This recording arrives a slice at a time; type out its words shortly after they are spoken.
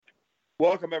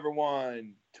Welcome,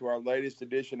 everyone, to our latest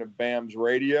edition of BAMS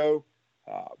Radio,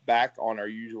 back on our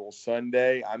usual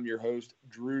Sunday. I'm your host,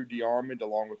 Drew DeArmond,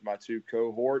 along with my two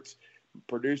cohorts,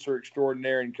 producer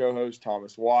extraordinaire and co-host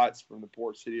Thomas Watts from the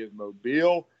port city of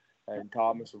Mobile. And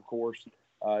Thomas, of course,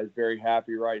 is very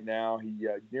happy right now. He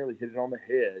nearly hit it on the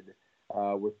head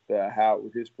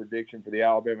with his prediction for the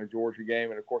Alabama-Georgia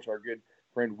game. And, of course, our good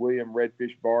friend William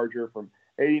Redfish Barger from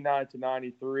 89 to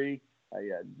 93.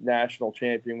 A national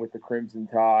champion with the Crimson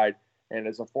Tide. And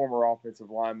as a former offensive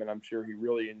lineman, I'm sure he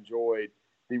really enjoyed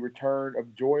the return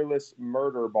of joyless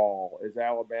murder ball as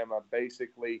Alabama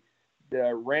basically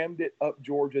rammed it up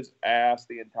Georgia's ass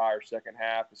the entire second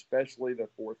half, especially the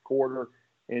fourth quarter,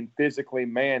 in physically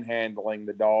manhandling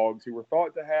the Dogs, who were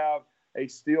thought to have a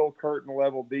steel curtain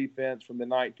level defense from the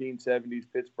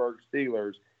 1970s Pittsburgh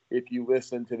Steelers, if you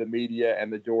listen to the media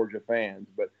and the Georgia fans.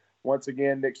 But once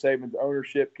again, Nick Saban's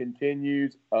ownership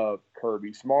continues of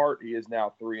Kirby Smart. He is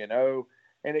now 3-0,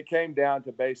 and it came down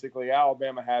to basically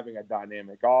Alabama having a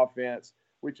dynamic offense,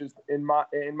 which is, in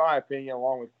my opinion,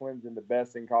 along with Clemson, the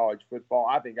best in college football.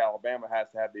 I think Alabama has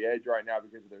to have the edge right now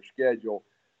because of their schedule.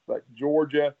 But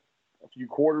Georgia, a few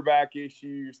quarterback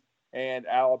issues, and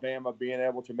Alabama being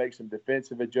able to make some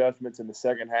defensive adjustments in the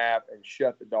second half and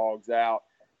shut the Dogs out,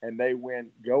 and they win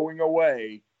going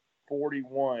away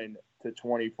 41-24,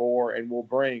 and we'll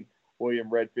bring William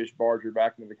Redfish Barger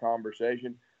back into the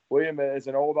conversation. William, as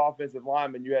an old offensive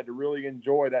lineman, you had to really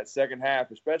enjoy that second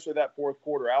half, especially that fourth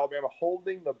quarter. Alabama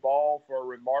holding the ball for a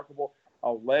remarkable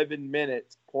 11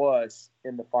 minutes plus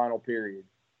in the final period.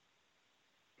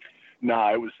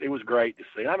 No, it was great to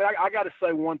see. I mean, I got to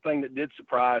say one thing that did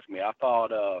surprise me. I thought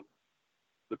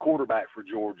the quarterback for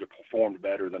Georgia performed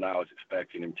better than I was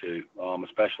expecting him to,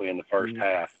 especially in the first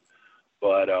half.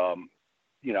 But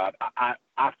you know,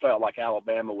 I felt like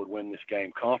Alabama would win this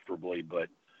game comfortably, but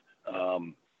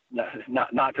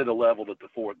not to the level that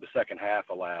the second half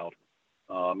allowed.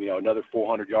 You know, another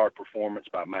 400-yard performance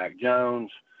by Mac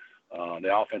Jones. The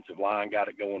offensive line got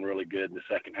it going really good in the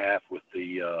second half with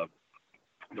the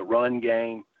run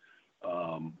game.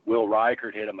 Will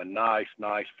Reichert hit him a nice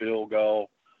field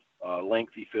goal,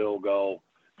 lengthy field goal,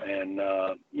 and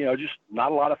you know, just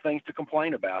not a lot of things to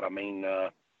complain about. I mean,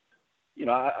 you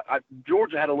know,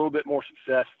 Georgia had a little bit more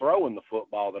success throwing the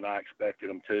football than I expected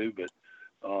them to, but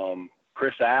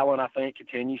Chris Allen, I think,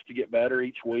 continues to get better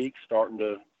each week, starting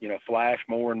to, you know, flash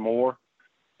more and more.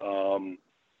 You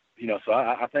know, so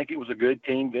I think it was a good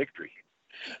team victory.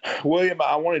 William,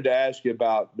 I wanted to ask you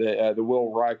about the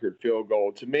Will Reichert field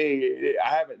goal. To me,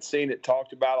 I haven't seen it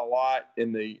talked about a lot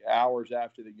in the hours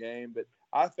after the game, but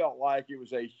I felt like it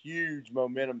was a huge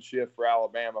momentum shift for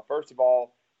Alabama. First of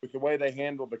all, with the way they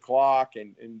handled the clock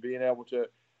and being able to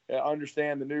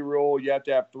understand the new rule, you have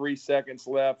to have 3 seconds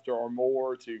left or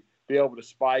more to be able to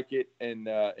spike it and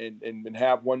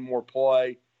have one more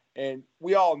play. And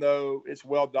we all know it's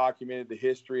well documented, the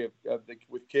history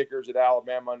with kickers at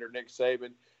Alabama under Nick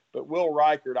Saban. But Will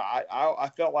Reichert,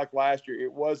 I felt like last year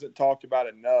it wasn't talked about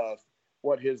enough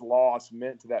what his loss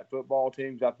meant to that football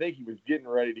team. I think he was getting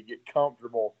ready to get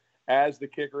comfortable as the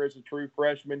kicker as a true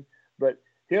freshman. But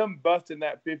him busting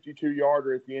that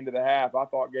 52-yarder at the end of the half, I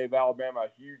thought gave Alabama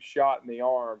a huge shot in the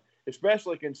arm,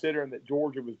 especially considering that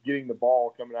Georgia was getting the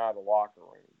ball coming out of the locker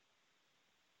room.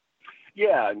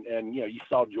 Yeah, and you know, you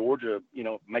saw Georgia, you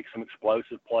know, make some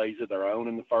explosive plays of their own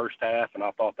in the first half, and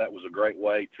I thought that was a great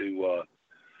way to,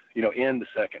 you know, end the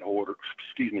second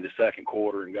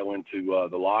quarter and go into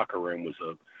the locker room. Was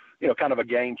a, you know, kind of a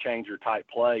game changer type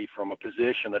play from a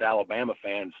position that Alabama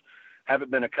fans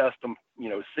haven't been accustomed, you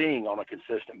know, seeing on a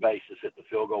consistent basis at the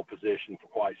field goal position for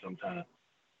quite some time.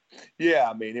 Yeah,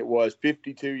 I mean, it was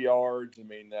 52 yards. I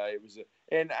mean, it was,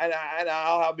 and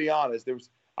I'll be honest,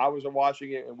 I was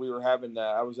watching it, and we were having,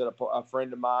 I was at a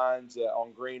friend of mine's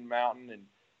on Green Mountain, and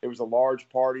it was a large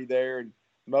party there, and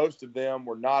most of them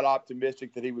were not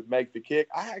optimistic that he would make the kick.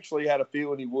 I actually had a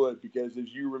feeling he would, because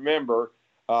as you remember,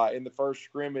 in the first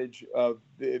scrimmage of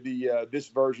this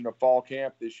version of fall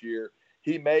camp this year,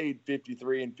 he made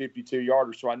 53 and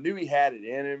 52-yarders, so I knew he had it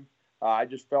in him. I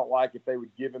just felt like if they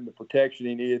would give him the protection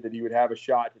he needed, that he would have a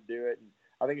shot to do it. And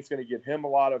I think it's going to give him a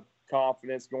lot of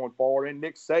confidence going forward, and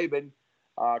Nick Saban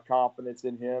confidence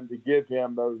in him to give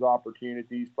him those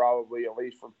opportunities, probably at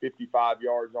least from 55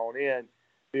 yards on in,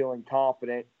 feeling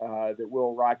confident that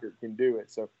Will Reichert can do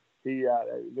it. So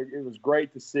it was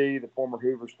great to see the former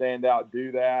Hoover standout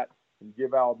do that and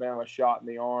give Alabama a shot in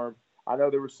the arm. I know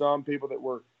there were some people that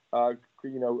were a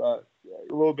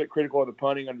little bit critical of the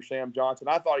punting under Sam Johnson.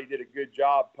 I thought he did a good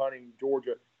job punting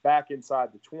Georgia back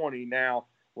inside the 20. Now,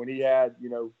 when he had,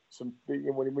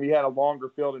 when he had a longer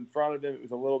field in front of him, it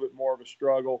was a little bit more of a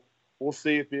struggle. we'll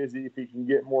see if he can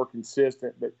get more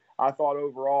consistent. But I thought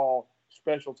overall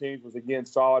special teams was, again,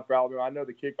 solid for Alabama. I know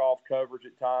the kickoff coverage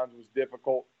at times was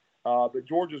difficult, but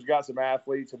Georgia's got some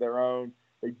athletes of their own.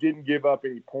 They didn't give up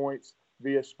any points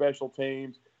via special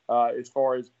teams as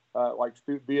far as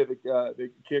via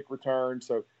the kick return.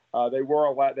 So they were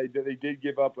a lot. They did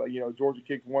give up. Georgia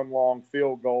kicked one long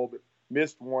field goal, but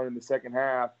missed one in the second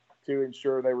half to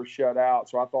ensure they were shut out.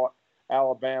 So I thought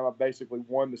Alabama basically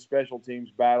won the special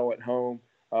teams battle at home,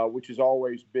 which is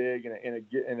always big in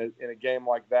a game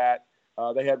like that.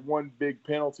 They had one big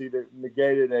penalty that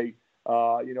negated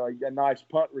a nice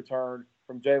punt return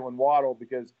from Jaylen Waddle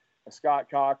because Scott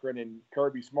Cochran and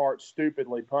Kirby Smart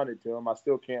stupidly punted to him. I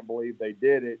still can't believe they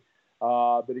did it.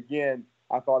 But again,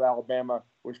 I thought Alabama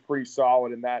was pretty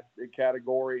solid in that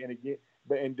category.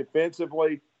 And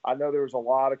defensively, I know there was a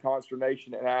lot of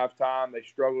consternation at halftime. They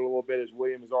struggled a little bit, as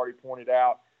William has already pointed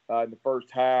out, in the first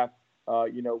half.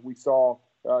 We saw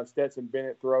Stetson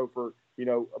Bennett throw for,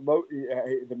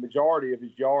 the majority of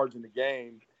his yards in the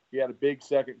game. He had a big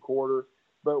second quarter.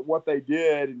 But what they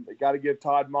did, and they got to give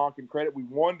Todd Monken credit, we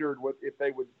wondered if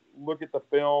they would look at the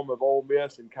film of Ole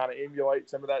Miss and kind of emulate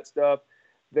some of that stuff.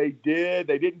 They did.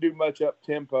 They didn't do much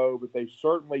up-tempo, but they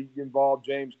certainly involved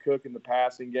James Cook in the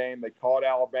passing game. They caught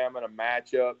Alabama in a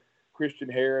matchup. Christian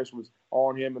Harris was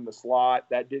on him in the slot.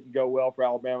 That didn't go well for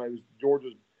Alabama. It was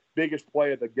Georgia's biggest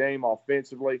play of the game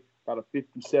offensively, about a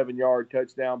 57-yard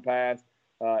touchdown pass.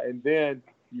 And then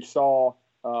you saw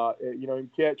him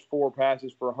catch 4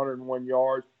 passes for 101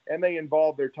 yards, and they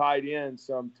involved their tight end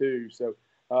some too. So,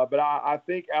 but I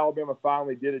think Alabama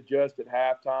finally did adjust at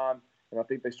halftime, and I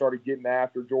think they started getting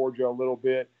after Georgia a little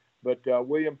bit. But,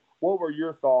 William, what were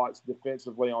your thoughts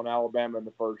defensively on Alabama in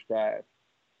the first half?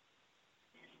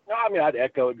 No, I mean, I'd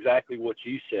echo exactly what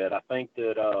you said. I think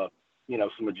that,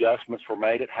 some adjustments were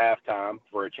made at halftime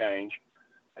for a change.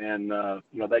 And,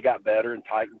 they got better and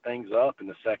tightened things up in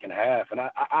the second half. And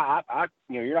I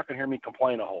you're not going to hear me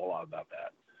complain a whole lot about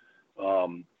that.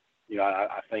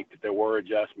 I think that there were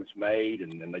adjustments made,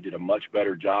 and they did a much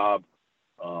better job,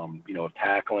 of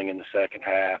tackling in the second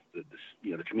half.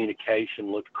 The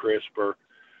communication looked crisper.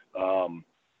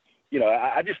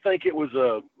 I just think it was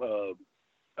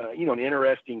an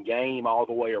interesting game all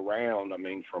the way around. I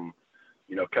mean, from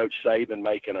Coach Saban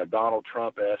making a Donald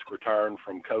Trump-esque return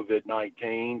from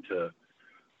COVID-19 to,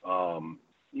 a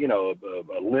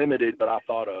limited, but I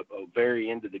thought a very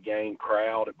end-of-the-game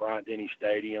crowd at Bryant-Denny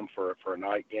Stadium for a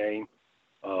night game.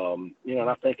 And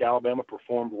I think Alabama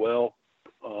performed well,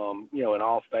 in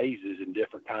all phases in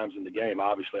different times in the game.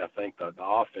 Obviously, I think the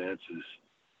offense is,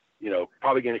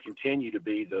 probably going to continue to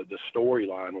be the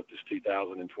storyline with this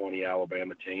 2020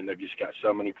 Alabama team. They've just got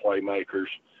so many playmakers.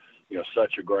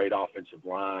 Such a great offensive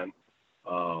line.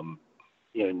 I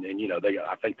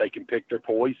think they can pick their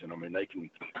poison. I mean, they can,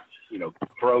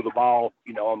 throw the ball,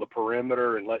 on the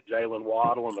perimeter and let Jaylen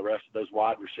Waddle and the rest of those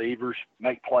wide receivers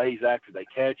make plays after they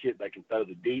catch it. They can throw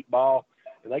the deep ball,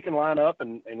 and they can line up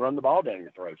and run the ball down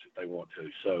your throats if they want to.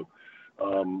 So,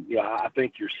 I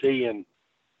think you're seeing,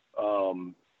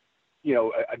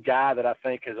 a guy that I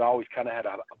think has always kind of had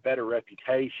a better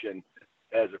reputation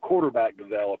as a quarterback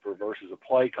developer versus a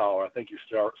play caller. I think you're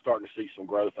starting to see some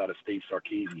growth out of Steve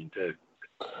Sarkisian too.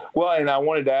 Well, and I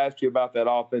wanted to ask you about that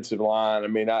offensive line. I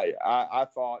mean, I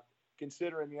thought,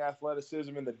 considering the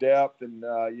athleticism and the depth and,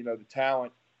 the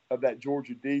talent of that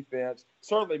Georgia defense,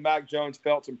 certainly Mac Jones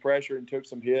felt some pressure and took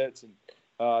some hits. And,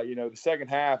 the second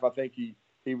half, I think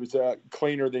he was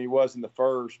cleaner than he was in the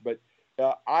first. But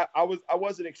I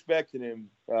wasn't expecting him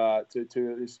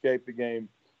to escape the game.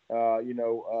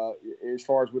 As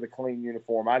far as with a clean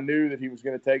uniform. I knew that he was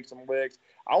going to take some licks.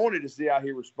 I wanted to see how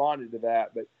he responded to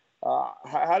that. But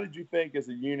how did you think as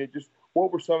a unit? Just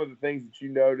what were some of the things that you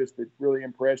noticed that really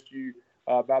impressed you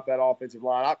about that offensive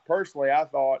line? I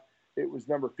thought it was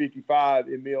number 55,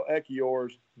 Emil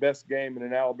Ekiyor's best game in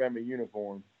an Alabama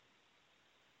uniform.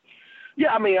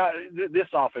 Yeah, I mean, this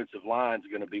offensive line is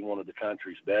going to be one of the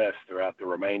country's best throughout the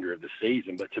remainder of the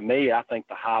season. But to me, I think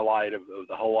the highlight of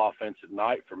the whole offensive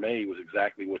night for me was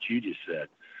exactly what you just said.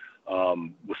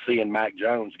 Was seeing Mac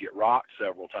Jones get rocked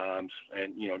several times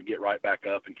and, get right back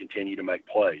up and continue to make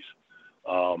plays.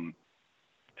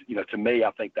 To me,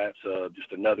 I think that's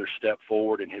just another step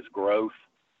forward in his growth.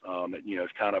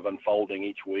 It's kind of unfolding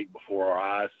each week before our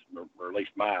eyes, or at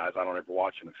least my eyes. I don't ever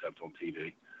watch him except on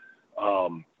TV.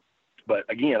 But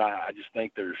again, I just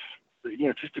think there's,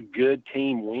 just a good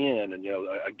team win and,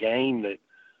 a game that,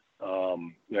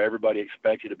 everybody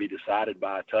expected to be decided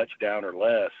by a touchdown or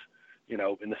less.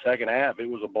 In the second half, it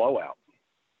was a blowout.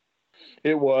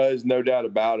 It was, no doubt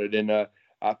about it. And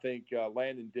I think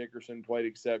Landon Dickerson played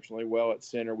exceptionally well at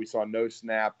center. We saw no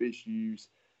snap issues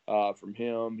from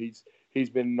him. He's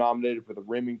been nominated for the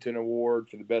Remington Award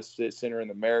for the best center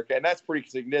in America, and that's pretty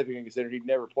significant considering he'd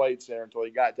never played center until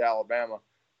he got to Alabama.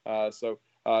 So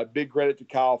big credit to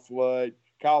Kyle Flood.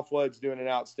 Kyle Flood's doing an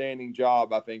outstanding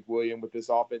job, I think, William, with this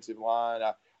offensive line.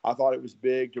 I thought it was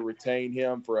big to retain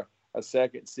him for a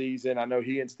second season. I know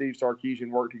he and Steve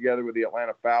Sarkisian worked together with the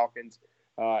Atlanta Falcons,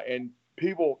 and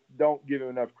people don't give him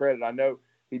enough credit. I know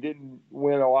he didn't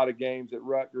win a lot of games at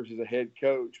Rutgers as a head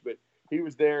coach, but he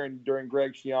was there during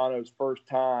Greg Schiano's first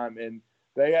time, and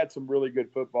they had some really good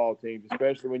football teams,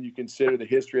 especially when you consider the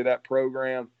history of that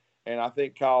program. And I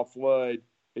think Kyle Flood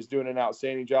is doing an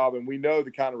outstanding job, and we know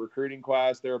the kind of recruiting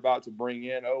class they're about to bring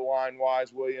in O-line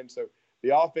wise, William. So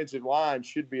the offensive line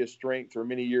should be a strength for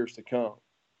many years to come.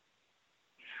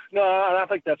 No, and I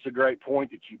think that's a great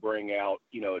point that you bring out,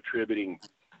 attributing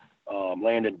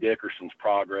Landon Dickerson's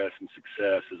progress and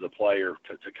success as a player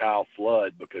to Kyle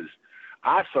Flood, because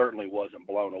I certainly wasn't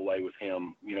blown away with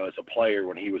him, as a player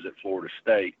when he was at Florida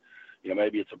State.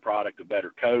 Maybe it's a product of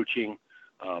better coaching,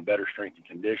 better strength and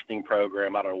conditioning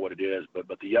program. I don't know what it is, but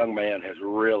the young man has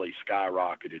really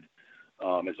skyrocketed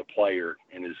as a player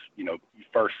in his,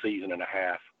 first season and a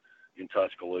half in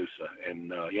Tuscaloosa.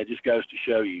 And it just goes to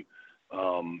show you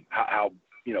how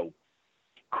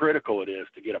critical it is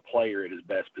to get a player at his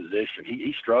best position.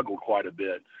 He struggled quite a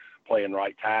bit playing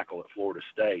right tackle at Florida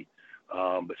State.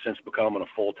 But since becoming a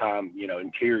full-time,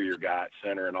 interior guy at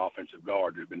center and offensive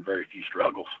guard, there's been very few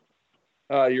struggles.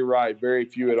 You're right. Very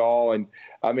few at all. And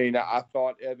I mean, I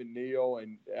thought Evan Neal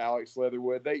and Alex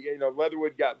Leatherwood,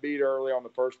 Leatherwood got beat early on the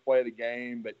first play of the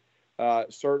game,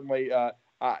 but certainly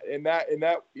in that,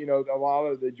 a lot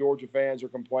of the Georgia fans are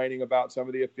complaining about some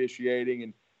of the officiating,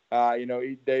 and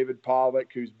David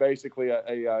Pollock, who's basically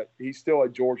he's still a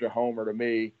Georgia homer to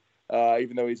me,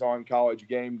 even though he's on College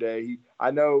Game Day.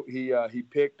 I know he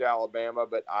picked Alabama,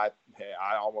 but I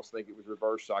almost think it was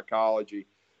reverse psychology.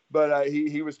 But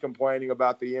he was complaining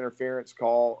about the interference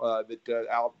call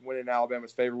that went in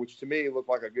Alabama's favor, which to me looked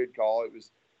like a good call. It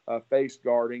was face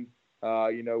guarding,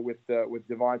 with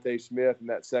Devonta Smith in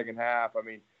that second half. I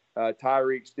mean,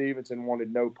 Tyreek Stevenson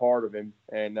wanted no part of him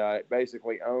and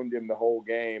basically owned him the whole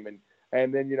game.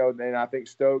 And then, then I think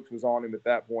Stokes was on him at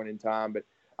that point in time. But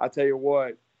I tell you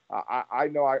what, I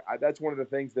know that's one of the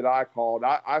things that I called.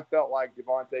 I felt like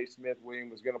Devonta Smith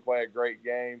Williams was going to play a great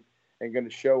game and going to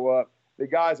show up. The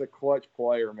guy's a clutch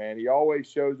player, man. He always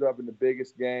shows up in the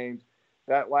biggest games.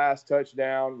 That last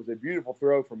touchdown was a beautiful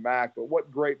throw from Mac, but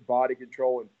what great body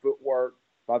control and footwork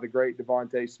by the great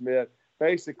Devonta Smith.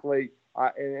 Basically,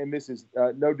 and this is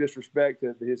no disrespect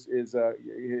to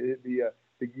the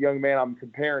young man I'm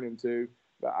comparing him to,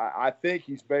 but I think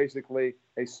he's basically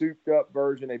a souped-up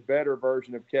version, a better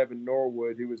version of Kevin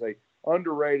Norwood, who was a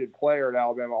underrated player at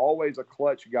Alabama, always a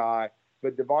clutch guy.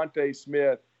 But Devonta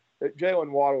Smith, Jaylen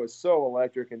Waddle is so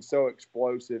electric and so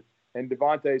explosive, and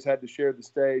Devontae's had to share the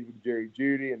stage with Jerry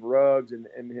Jeudy and Ruggs and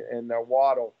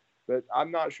Waddle. But I'm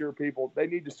not sure they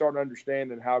need to start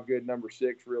understanding how good number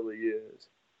 6 really is.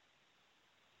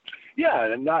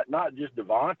 Yeah, and not just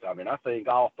Devonta. I mean, I think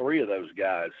all three of those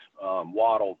guys,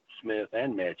 Waddle, Smith,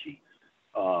 and Mechie,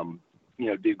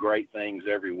 do great things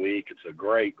every week. It's a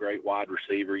great wide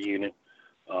receiver unit.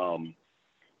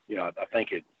 I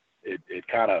think it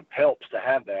kind of helps to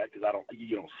have that because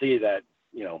you don't see that,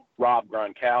 Rob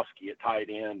Gronkowski at tight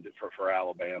end for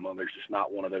Alabama. There's just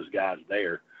not one of those guys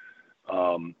there.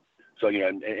 So,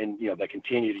 they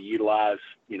continue to utilize,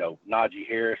 Najee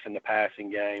Harris in the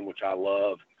passing game, which I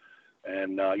love.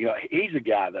 And, he's a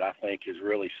guy that I think has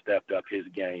really stepped up his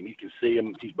game. You can see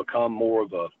him. He's become more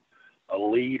of a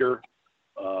leader.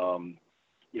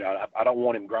 I don't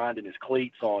want him grinding his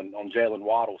cleats on Jaylen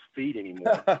Waddle's feet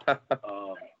anymore.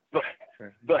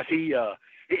 But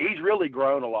he's really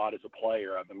grown a lot as a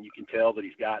player. I mean, you can tell that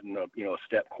he's gotten a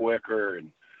step quicker,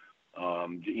 and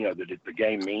the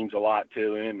game means a lot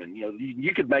to him. And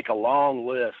you could make a long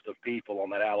list of people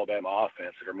on that Alabama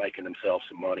offense that are making themselves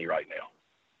some money right now.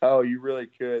 Oh, you really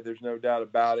could. There's no doubt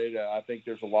about it. I think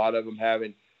there's a lot of them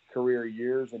having career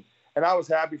years, and I was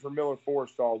happy for Miller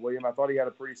Forrestall, William. I thought he had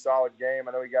a pretty solid game.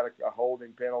 I know he got a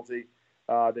holding penalty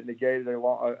that negated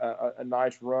a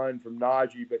nice run from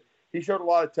Najee, but he showed a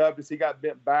lot of toughness. He got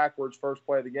bent backwards first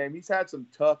play of the game. He's had some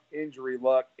tough injury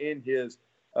luck in his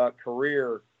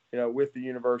career, with the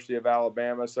University of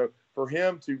Alabama. So for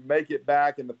him to make it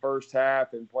back in the first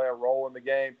half and play a role in the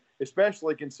game,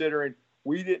 especially considering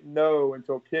we didn't know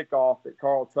until kickoff that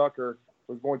Carl Tucker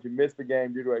was going to miss the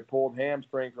game due to a pulled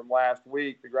hamstring from last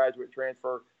week, the graduate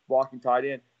transfer blocking tight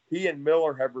end. He and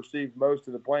Miller have received most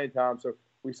of the playing time. So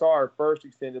We saw our first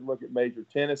extended look at Major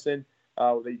Tennyson.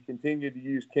 They continued to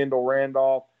use Kendall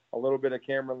Randolph, a little bit of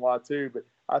Cameron Latu, but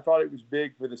I thought it was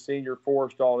big for the senior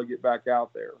Forrestall to get back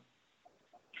out there.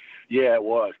 Yeah, it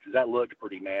was, because that looked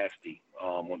pretty nasty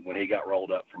when he got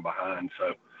rolled up from behind.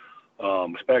 So,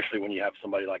 especially when you have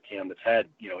somebody like him that's had,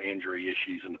 injury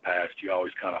issues in the past, you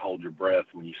always kind of hold your breath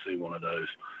when you see one of those.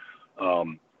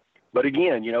 But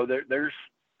again, there's,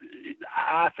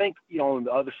 I think, on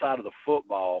the other side of the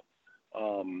football,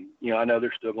 I know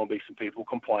there's still going to be some people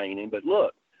complaining, but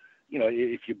look,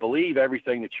 if you believe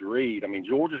everything that you read, I mean,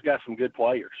 Georgia's got some good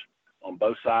players on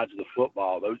both sides of the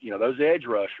football. Those edge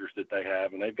rushers that they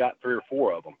have, and they've got 3 or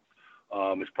 4 of them.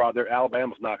 It's probably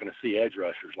Alabama's not going to see edge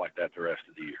rushers like that the rest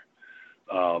of the year.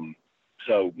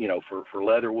 So for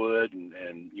Leatherwood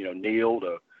and Neal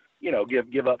to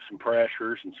give up some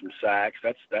pressures and some sacks,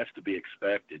 that's to be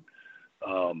expected.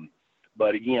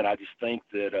 But again, I just think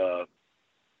that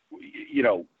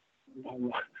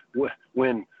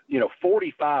when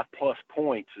 45 plus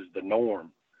points is the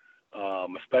norm,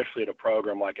 especially at a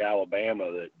program like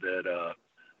Alabama that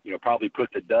probably put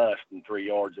the dust in 3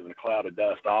 yards of a cloud of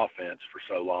dust offense for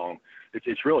so long.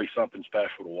 It's really something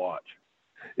special to watch.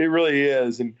 It really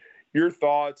is. And your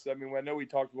thoughts, I mean, I know we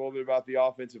talked a little bit about the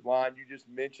offensive line. You just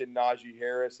mentioned Najee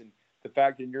Harris and the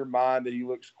fact in your mind that he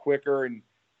looks quicker and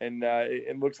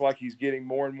it looks like he's getting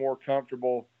more and more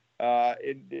comfortable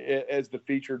as the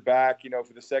featured back,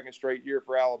 for the second straight year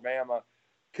for Alabama.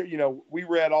 We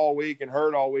read all week and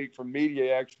heard all week from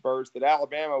media experts that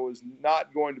Alabama was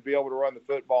not going to be able to run the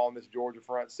football in this Georgia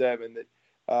front seven.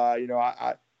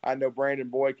 That, I know Brandon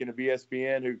Boykin of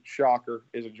ESPN, who, shocker,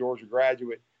 is a Georgia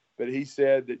graduate, but he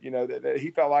said that, that he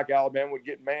felt like Alabama would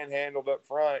get manhandled up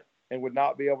front and would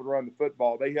not be able to run the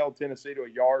football. They held Tennessee to a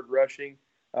yard rushing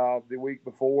the week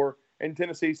before, and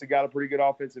Tennessee's got a pretty good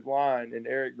offensive line, and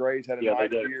Eric Gray's had a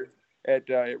nice year at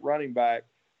running back.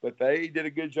 But they did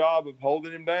a good job of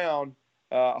holding him down,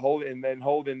 holding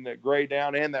Gray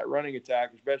down and that running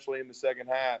attack, especially in the second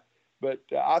half. But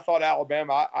I thought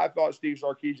Alabama, I thought Steve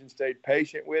Sarkisian stayed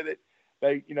patient with it.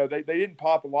 They didn't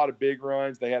pop a lot of big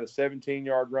runs. They had a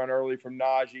 17-yard run early from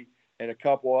Najee and a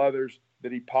couple others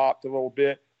that he popped a little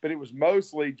bit. But it was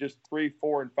mostly just 3,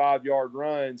 4, and 5-yard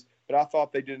runs. But I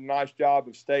thought they did a nice job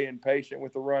of staying patient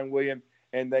with the run, William.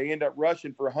 And they end up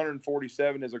rushing for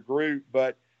 147 as a group,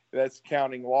 but that's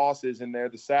counting losses in there,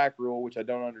 the sack rule, which I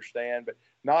don't understand. But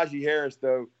Najee Harris,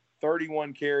 though,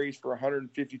 31 carries for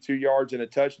 152 yards and a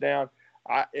touchdown.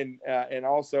 And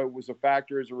also was a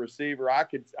factor as a receiver. I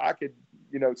could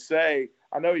say,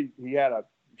 I know he had a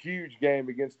huge game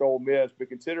against Ole Miss, but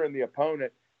considering the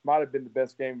opponent, might have been the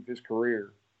best game of his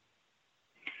career.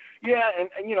 Yeah, and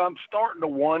I'm starting to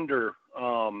wonder,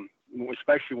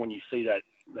 especially when you see that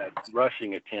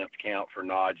rushing attempt count for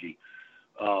Najee,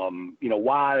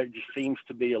 why it just seems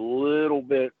to be a little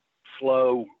bit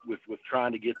slow with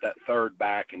trying to get that third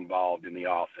back involved in the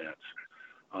offense.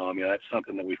 That's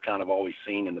something that we've kind of always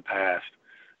seen in the past.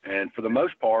 And for the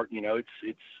most part,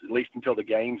 it's at least until the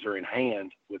games are in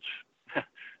hand, which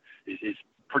is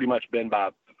pretty much been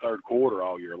by the third quarter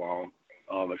all year long,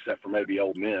 except for maybe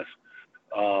Ole Miss.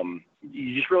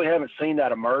 You just really haven't seen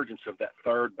that emergence of that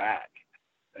third back.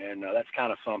 And that's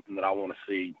kind of something that I want to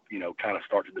see, kind of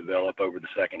start to develop over the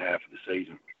second half of the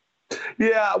season.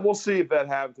 Yeah, we'll see if that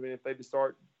happens. I mean, if they just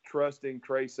start trusting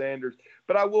Trey Sanders.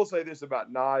 But I will say this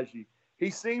about Najee. He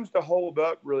seems to hold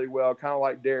up really well, kind of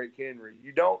like Derrick Henry.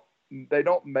 They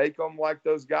don't make them like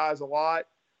those guys a lot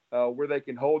where they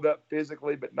can hold up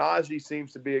physically. But Najee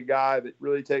seems to be a guy that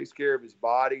really takes care of his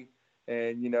body.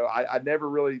 And, I never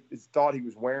really thought he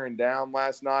was wearing down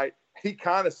last night. He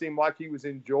kind of seemed like he was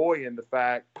enjoying the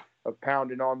fact of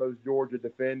pounding on those Georgia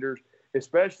defenders,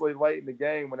 especially late in the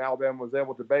game when Alabama was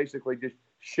able to basically just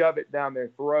shove it down their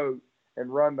throat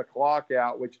and run the clock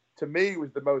out, which to me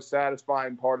was the most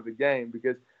satisfying part of the game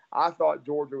because I thought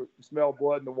Georgia would smell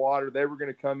blood in the water. They were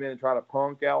going to come in and try to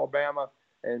punk Alabama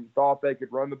and thought they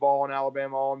could run the ball on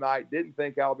Alabama all night. Didn't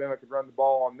think Alabama could run the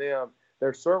ball on them.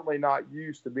 They're certainly not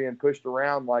used to being pushed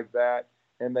around like that,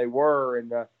 and they were.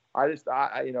 And I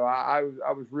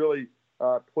was really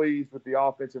pleased with the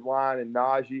offensive line and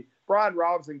Najee. Brian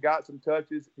Robinson got some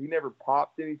touches. He never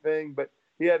popped anything, but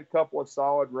he had a couple of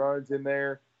solid runs in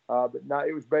there. But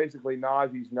it was basically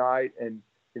Najee's night, and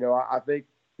I think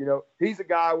he's a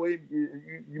guy.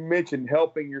 You mentioned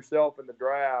helping yourself in the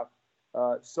draft.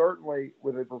 Certainly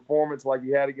with a performance like he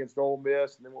had against Ole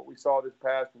Miss, and then what we saw this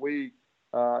past week.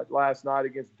 Last night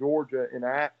against Georgia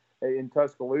in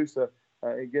Tuscaloosa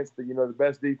against the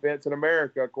best defense in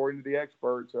America, according to the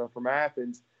experts from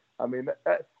Athens. I mean,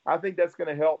 I think that's going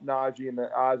to help Najee in the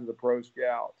eyes of the pro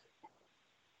scouts.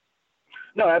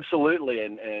 No, absolutely.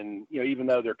 And even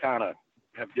though they're kind of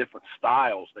have different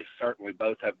styles, they certainly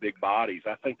both have big bodies.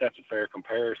 I think that's a fair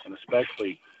comparison,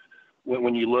 especially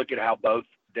when you look at how both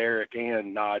Derek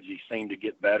and Najee seem to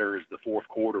get better as the fourth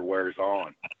quarter wears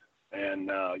on.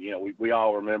 And, we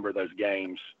all remember those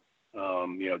games,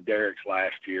 Derek's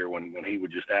last year when he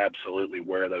would just absolutely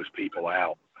wear those people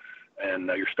out. And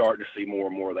you're starting to see more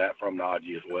and more of that from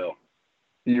Najee as well.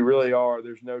 You really are.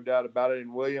 There's no doubt about it.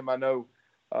 And, William, I know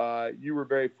you were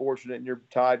very fortunate in your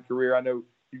Tide career. I know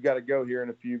you got to go here in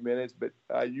a few minutes, but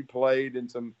you played in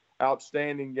some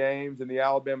outstanding games in the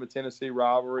Alabama-Tennessee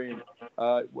rivalry.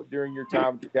 And during your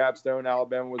time at the Capstone,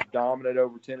 Alabama was dominant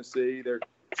over Tennessee. They're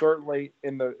certainly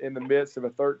in the midst of a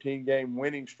 13-game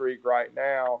winning streak right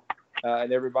now,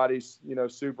 and everybody's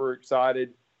super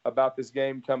excited about this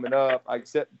game coming up.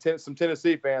 Except some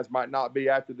Tennessee fans might not be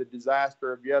after the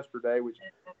disaster of yesterday, which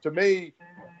to me,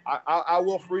 I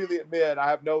will freely admit I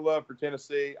have no love for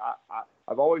Tennessee.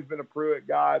 I've always been a Pruitt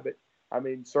guy, but I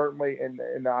mean certainly,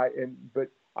 but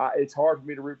it's hard for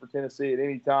me to root for Tennessee at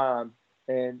any time.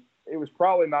 And it was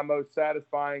probably my most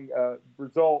satisfying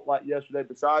result like yesterday,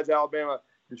 besides Alabama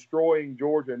destroying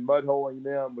Georgia and mudholing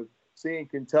them, was seeing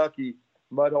Kentucky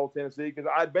mudhole Tennessee, because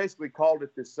I basically called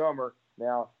it this summer.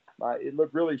 Now, it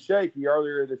looked really shaky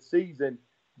earlier this season,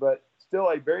 but still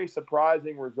a very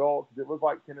surprising result because it looked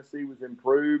like Tennessee was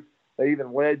improved. They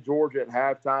even led Georgia at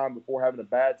halftime before having a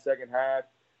bad second half.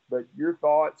 But your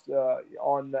thoughts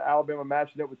on Alabama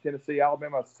matching up with Tennessee?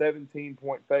 Alabama a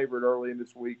 17-point favorite early in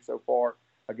this week so far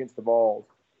against the Vols.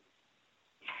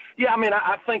 Yeah, I mean,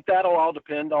 I think that'll all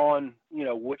depend on,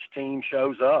 which team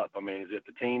shows up. I mean, is it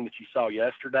the team that you saw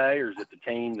yesterday, or is it the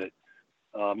team that,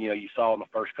 you saw in the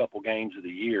first couple games of the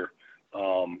year?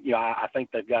 I think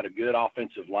they've got a good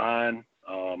offensive line.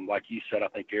 Like you said, I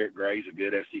think Eric Gray's a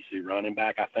good SEC running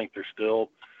back. I think they're still,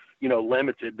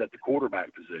 limited at the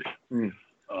quarterback position.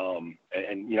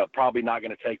 And probably not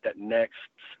going to take that next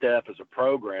step as a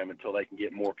program until they can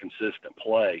get more consistent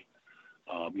play,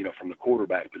 from the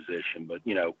quarterback position. But,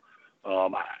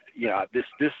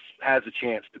 this has a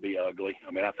chance to be ugly.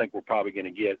 I mean, I think we're probably going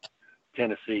to get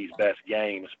Tennessee's best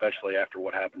game, especially after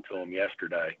what happened to them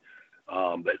yesterday.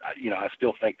 But I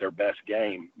still think their best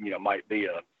game, might be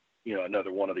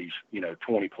another one of these,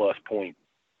 20-plus point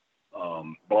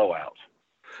blowouts.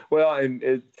 Well,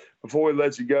 and before we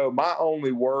let you go, my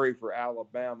only worry for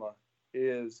Alabama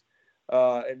is,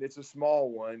 and it's a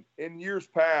small one, in years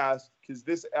past, because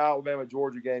this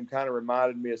Alabama-Georgia game kind of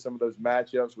reminded me of some of those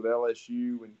matchups with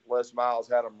LSU when Les Miles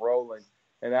had them rolling,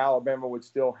 and Alabama would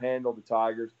still handle the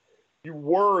Tigers. You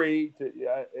worry,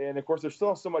 and of course, there's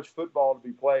still so much football to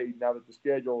be played now that the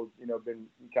schedule has, been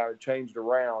kind of changed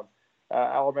around.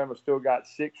 Alabama's still got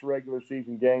 6 regular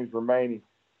season games remaining,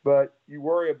 but you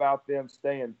worry about them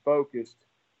staying focused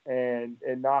and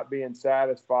not being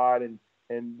satisfied and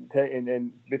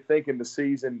thinking the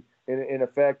season in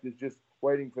effect is just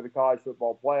waiting for the college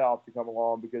football playoff to come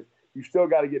along, because you still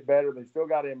got to get better. They still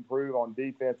got to improve on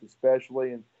defense,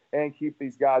 especially, and keep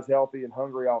these guys healthy and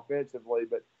hungry offensively.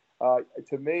 But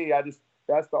to me,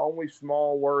 that's the only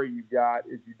small worry you got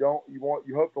is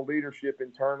you hope the leadership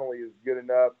internally is good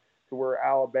enough to where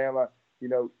Alabama,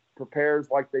 prepares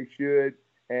like they should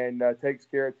and takes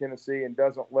care of Tennessee and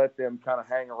doesn't let them kind of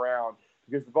hang around,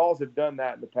 because the Vols have done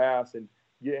that in the past and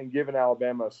given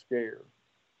Alabama a scare.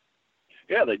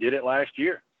 Yeah, they did it last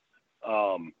year.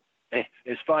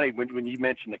 It's funny when you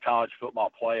mentioned the college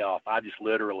football playoff, I just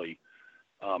literally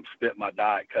spit my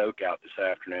Diet Coke out this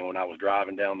afternoon when I was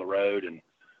driving down the road and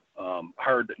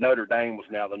heard that Notre Dame was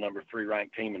now the number 3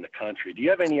 ranked team in the country. Do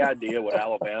you have any idea what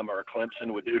Alabama or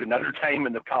Clemson would do to Notre Dame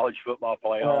in the college football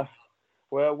playoff?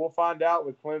 Well, we'll find out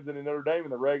with Clemson and Notre Dame in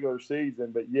the regular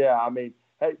season. But, yeah, I mean,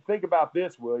 hey, think about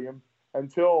this, William.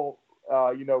 Until,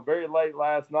 very late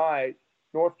last night,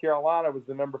 North Carolina was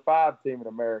the number 5 team in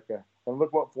America. And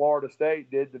look what Florida State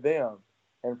did to them.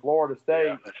 And Florida State,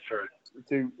 yeah, that's true.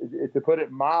 To put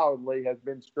it mildly, has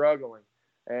been struggling.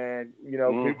 And,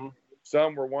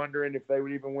 some were wondering if they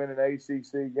would even win an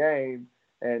ACC game.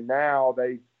 And now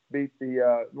they beat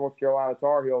the North Carolina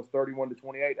Tar Heels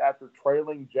 31-28 after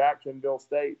trailing Jacksonville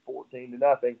State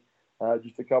 14-0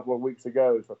 just a couple of weeks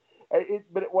ago. So,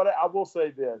 what I will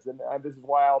say this, and this is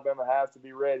why Alabama has to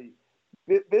be ready.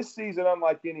 This season,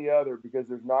 unlike any other, because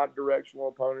there's not directional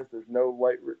opponents, there's no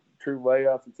true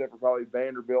layups except for probably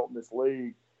Vanderbilt in this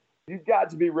league. You've got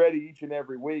to be ready each and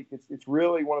every week. It's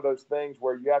really one of those things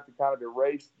where you have to kind of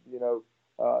erase,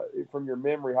 from your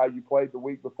memory how you played the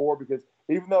week before, because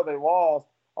even though they lost,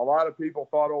 a lot of people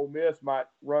thought Ole Miss might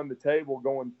run the table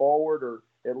going forward, or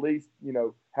at least,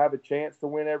 have a chance to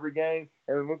win every game.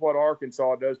 And look what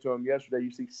Arkansas does to them yesterday.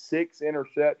 You see 6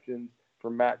 interceptions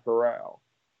from Matt Corral.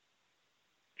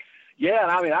 Yeah,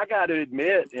 I mean, I got to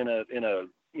admit, in a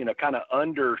kind of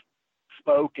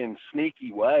underspoken,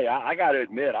 sneaky way, I got to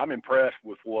admit I'm impressed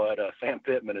with what Sam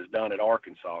Pittman has done at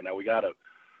Arkansas. Now we got to,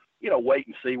 wait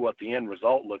and see what the end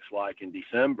result looks like in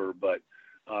December. But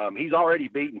he's already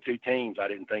beaten 2 teams I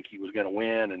didn't think he was going to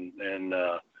win, and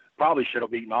probably should have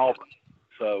beaten Auburn.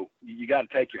 So you got to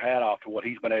take your hat off to what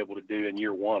he's been able to do in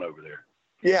year 1 over there.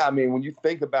 Yeah, I mean, when you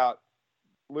think about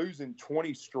losing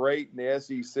 20 straight in the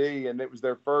SEC, and it was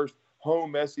their first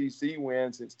home SEC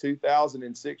win since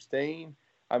 2016.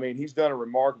 I mean, he's done a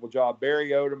remarkable job. Barry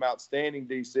Odom, outstanding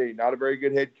DC, not a very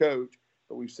good head coach,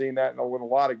 but we've seen that with a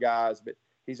lot of guys. But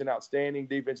he's an outstanding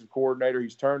defensive coordinator.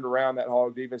 He's turned around that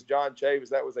Hog defense. John Chavis,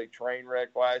 that was a train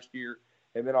wreck last year.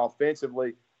 And then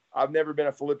offensively, I've never been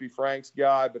a Felipe Franks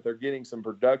guy, but they're getting some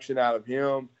production out of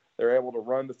him. They're able to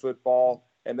run the football,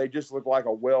 and they just look like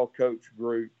a well-coached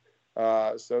group.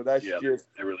 So that's he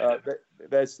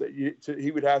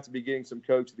would have to be getting some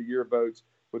Coach of the Year votes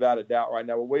without a doubt right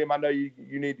now. Well, William, I know you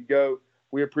need to go.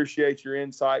 We appreciate your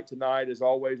insight tonight, as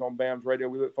always, on BAMS Radio.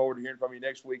 We look forward to hearing from you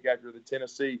next week after the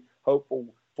Tennessee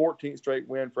hopeful 14th straight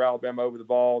win for Alabama over the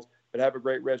Vols. But have a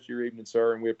great rest of your evening,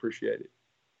 sir, and we appreciate it.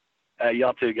 Hey,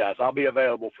 y'all too, guys. I'll be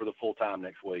available for the full time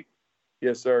next week.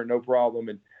 Yes, sir, no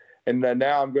problem. And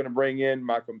now I'm going to bring in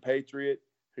my compatriot,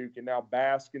 who can now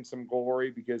bask in some glory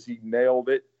because he nailed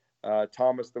it.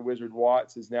 Thomas the Wizard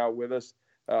Watts is now with us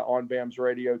on BAMS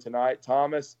Radio tonight.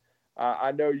 Thomas,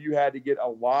 I know you had to get a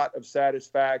lot of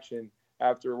satisfaction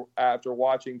after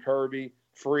watching Kirby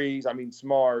freeze,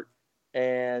 Smart,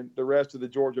 and the rest of the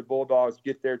Georgia Bulldogs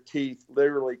get their teeth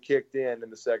literally kicked in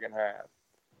the second half.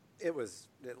 It was,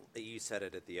 you said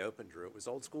it at the open, Drew, it was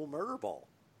old school murder ball.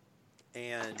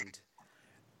 And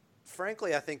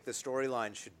frankly, I think the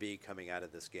storyline should be coming out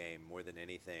of this game more than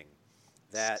anything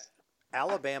that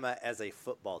Alabama as a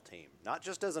football team, not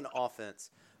just as an offense,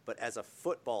 but as a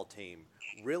football team,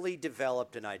 really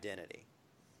developed an identity.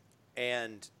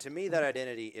 And to me, that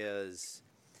identity is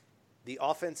the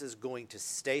offense is going to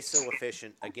stay so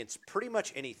efficient against pretty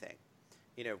much anything.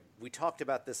 We talked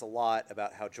about this a lot,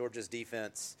 about how Georgia's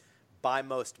defense, by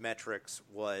most metrics,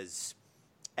 was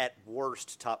at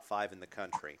worst top 5 in the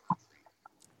country.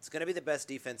 It's going to be the best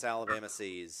defense Alabama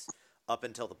sees up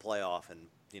until the playoff, and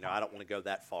I don't want to go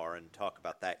that far and talk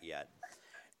about that yet.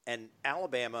 And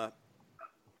Alabama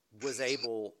was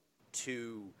able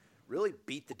to really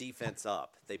beat the defense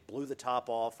up. They blew the top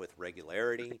off with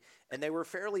regularity, and they were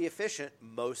fairly efficient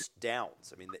most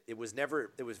downs. It was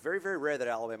very, very rare that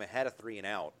Alabama had a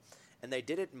 3-and-out, and they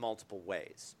did it in multiple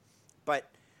ways.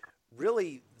 But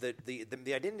really, the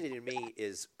identity to me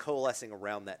is coalescing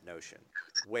around that notion,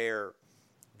 where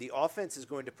the offense is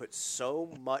going to put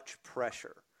so much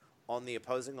pressure on the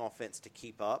opposing offense to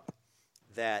keep up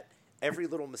that every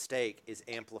little mistake is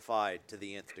amplified to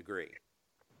the nth degree.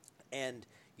 And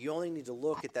you only need to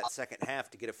look at that second half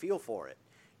to get a feel for it.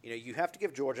 You have to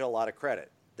give Georgia a lot of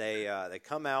credit. They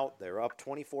come out, they're up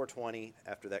 24-20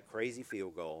 after that crazy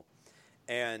field goal,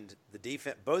 and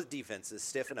both defenses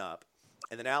stiffen up,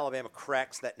 and then Alabama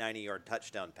cracks that 90-yard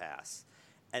touchdown pass.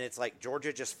 And it's like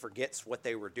Georgia just forgets what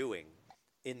they were doing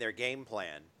in their game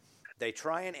plan. They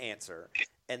try and answer,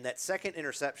 and that second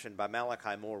interception by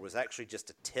Malachi Moore was actually just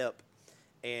a tip,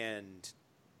 and,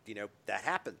 that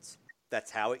happens.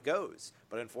 That's how it goes.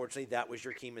 But unfortunately, that was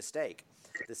your key mistake.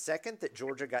 The second that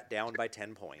Georgia got down by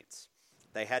 10 points,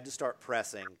 they had to start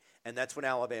pressing, and that's when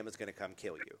Alabama's going to come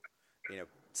kill you.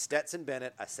 Stetson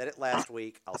Bennett, I said it last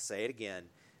week, I'll say it again,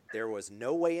 there was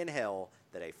no way in hell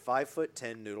that a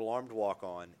 5'10" noodle-armed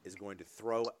walk-on is going to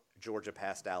throw Georgia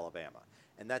past Alabama.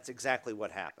 And that's exactly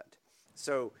what happened.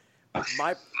 So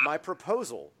my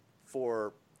proposal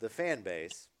for the fan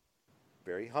base,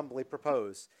 very humbly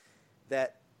propose,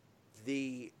 that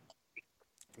the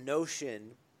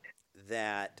notion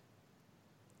that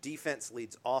defense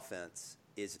leads offense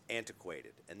is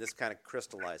antiquated, and this kind of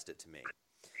crystallized it to me.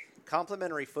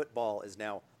 Complementary football is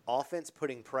now offense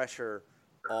putting pressure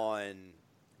on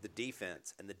the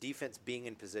defense, and the defense being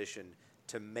in position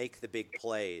to make the big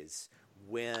plays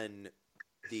when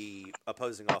the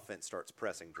opposing offense starts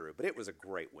pressing, Drew. But it was a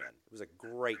great win. It was a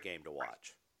great game to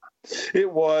watch.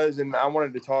 It was, and I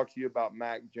wanted to talk to you about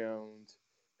Mac Jones,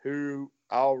 who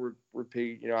I'll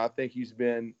repeat, I think he's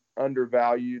been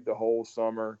undervalued the whole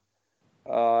summer.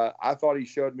 I thought he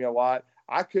showed me a lot.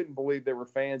 I couldn't believe there were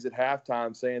fans at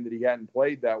halftime saying that he hadn't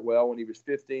played that well when he was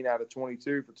 15 out of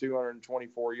 22 for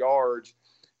 224 yards,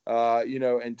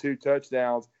 and 2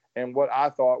 touchdowns, and what I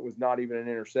thought was not even an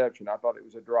interception. I thought it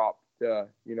was a drop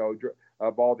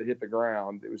a ball that hit the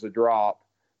ground. It was a drop.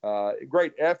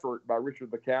 Great effort by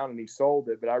Richard LeCounte, and he sold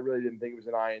it, but I really didn't think it was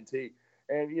an INT.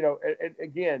 And, and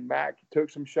again, Mac took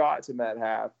some shots in that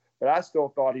half, but I still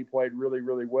thought he played really,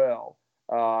 really well.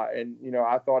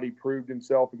 I thought he proved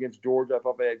himself against Georgia. I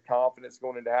thought they had confidence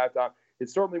going into halftime. It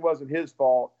certainly wasn't his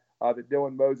fault that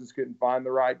Dylan Moses couldn't find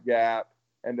the right gap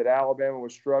and that Alabama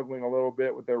was struggling a little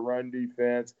bit with their run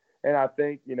defense. And I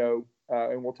think, and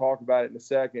we'll talk about it in a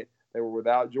second, they were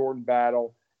without Jordan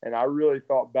Battle. And I really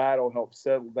thought Battle helped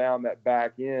settle down that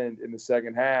back end in the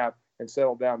second half and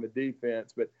settle down the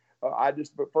defense. But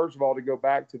but first of all, to go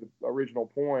back to the original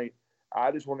point,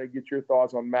 I just want to get your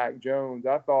thoughts on Mac Jones.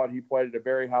 I thought he played at a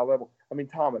very high level. I mean,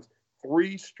 Thomas,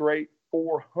 3 straight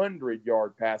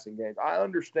 400-yard passing games. I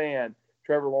understand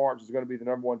Trevor Lawrence is going to be the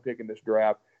number 1 pick in this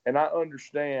draft, and I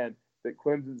understand that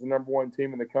Clemson's the number 1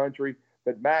 team in the country.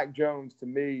 But Mac Jones, to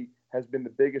me, has been the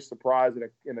biggest surprise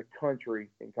in the country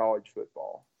in college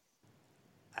football.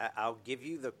 I'll give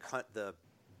you the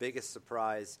biggest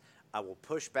surprise. I will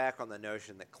push back on the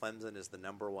notion that Clemson is the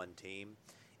number 1 team,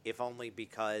 if only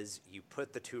because you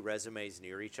put the 2 resumes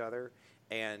near each other,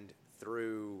 and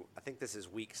through, I think this is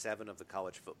week 7 of the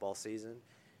college football season,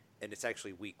 and it's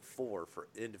actually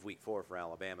end of week 4 for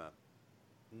Alabama.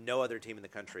 No other team in the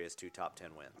country has 2 top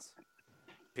 10 wins.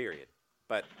 Period.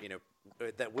 But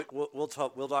that we'll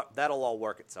talk. That'll all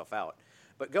work itself out.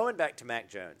 But going back to Mac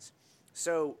Jones,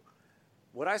 so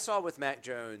what I saw with Mac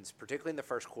Jones, particularly in the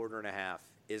first quarter and a half,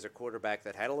 is a quarterback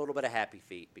that had a little bit of happy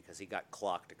feet because he got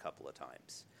clocked a couple of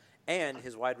times. And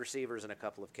his wide receivers in a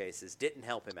couple of cases didn't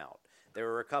help him out. There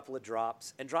were a couple of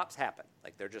drops, and drops happen.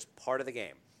 Like, they're just part of the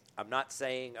game. I'm not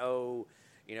saying,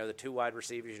 the 2 wide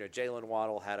receivers, Jaylen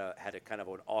Waddle had a kind of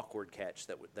an awkward catch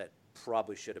that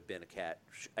probably should have been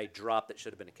a drop that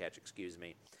should have been a catch, excuse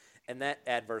me. And that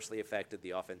adversely affected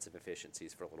the offensive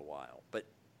efficiencies for a little while. But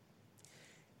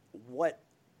what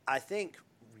I think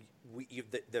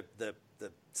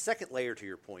the second layer to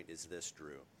your point is this,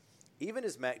 Drew. Even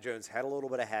as Mac Jones had a little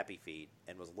bit of happy feet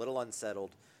and was a little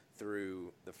unsettled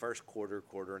through the first quarter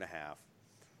and a half,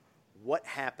 what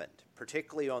happened,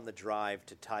 particularly on the drive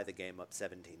to tie the game up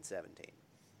 17-17?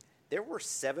 There were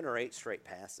 7 or 8 straight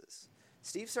passes.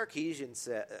 Steve Sarkisian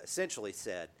essentially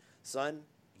said, son,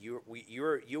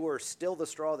 you are still the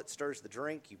straw that stirs the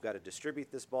drink. You've got to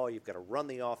distribute this ball. You've got to run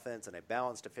the offense in a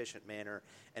balanced, efficient manner,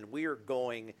 and we are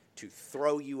going to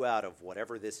throw you out of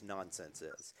whatever this nonsense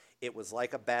is. It was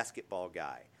like a basketball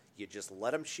guy. You just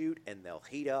let them shoot, and they'll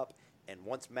heat up, and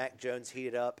once Mac Jones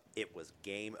heated up, it was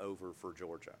game over for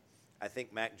Georgia. I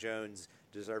think Mac Jones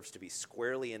deserves to be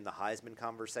squarely in the Heisman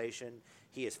conversation.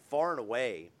 He is far and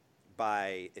away,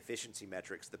 by efficiency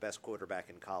metrics, the best quarterback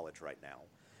in college right now.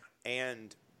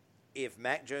 And if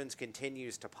Mac Jones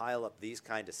continues to pile up these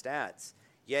kind of stats,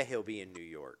 he'll be in New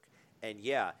York. And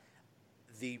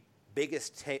the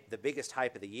biggest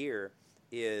hype of the year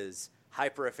is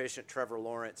hyper-efficient Trevor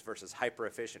Lawrence versus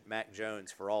hyper-efficient Mac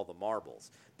Jones for all the marbles.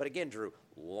 But again, Drew,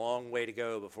 long way to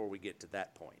go before we get to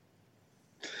that point.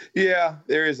 Yeah,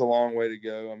 there is a long way to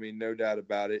go. I mean, no doubt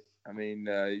about it. I mean,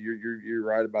 you're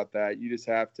right about that. You just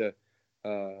have to,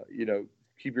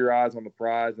 keep your eyes on the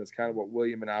prize. That's kind of what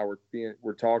William and I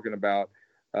were talking about.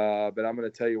 But I'm going to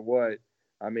tell you what.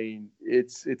 I mean,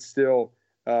 it's still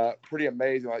pretty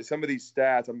amazing. Like some of these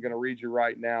stats, I'm going to read you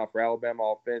right now for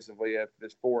Alabama offensively after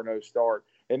this 4-0 start,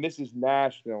 and this is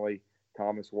nationally.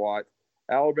 Thomas Watts,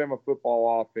 Alabama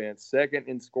football offense, 2nd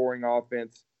in scoring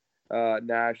offense.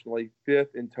 Nationally,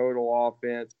 5th in total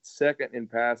offense, 2nd in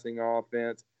passing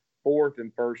offense, 4th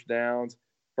in first downs,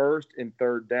 1st in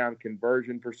third down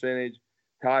conversion percentage,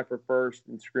 tie for 1st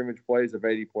in scrimmage plays of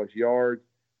 80-plus yards,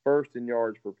 1st in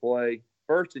yards per play,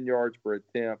 1st in yards per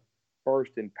attempt,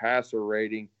 1st in passer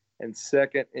rating, and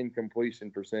 2nd in completion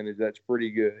percentage. That's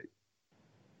pretty good.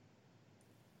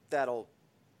 That'll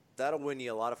win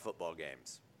you a lot of football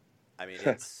games. I mean,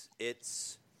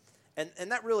 it's.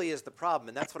 And that really is the problem,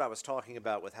 and that's what I was talking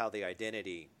about with how the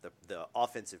identity, the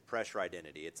offensive pressure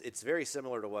identity, it's very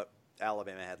similar to what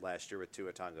Alabama had last year with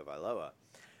Tua Tagovailoa.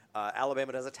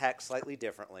 Alabama does attack slightly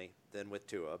differently than with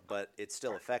Tua, but it's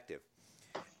still effective.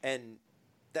 And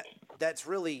that's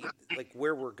really, like,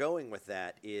 where we're going with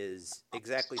that is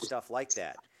exactly stuff like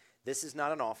that. This is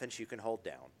not an offense you can hold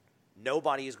down.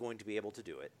 Nobody is going to be able to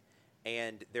do it,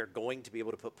 and they're going to be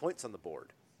able to put points on the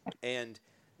board. And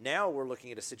now we're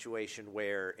looking at a situation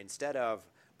where instead of,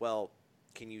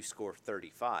 can you score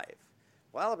 35?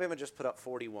 Well, Alabama just put up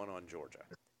 41 on Georgia.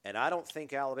 And I don't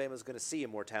think Alabama's going to see a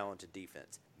more talented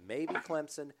defense. Maybe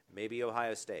Clemson, maybe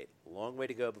Ohio State. Long way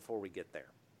to go before we get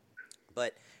there.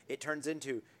 But it turns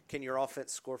into, can your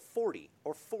offense score 40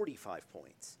 or 45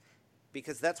 points?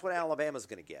 because that's what Alabama's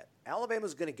going to get.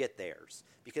 Alabama's going to get theirs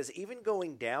because even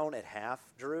going down at half,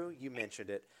 Drew, you mentioned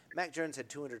it, Mac Jones had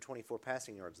 224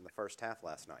 passing yards in the first half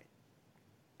last night.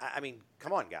 I mean,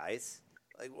 come on, guys.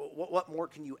 Like, what more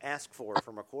can you ask for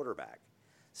from a quarterback?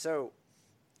 So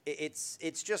it's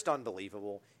just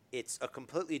unbelievable. It's a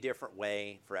completely different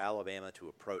way for Alabama to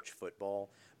approach football,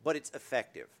 but it's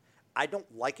effective. I don't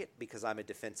like it because I'm a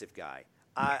defensive guy.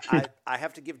 I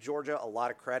have to give Georgia a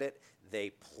lot of credit.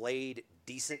 They played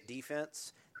decent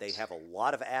defense. They have a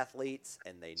lot of athletes,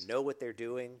 and they know what they're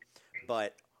doing.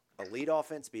 But elite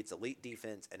offense beats elite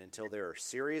defense, and until there are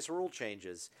serious rule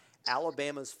changes,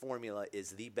 Alabama's formula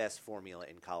is the best formula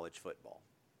in college football.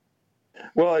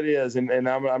 Well, it is, and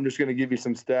I'm just going to give you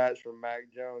some stats from Mac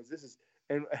Jones. This is,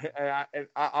 and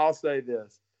I'll say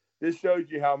this. This shows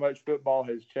you how much football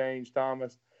has changed,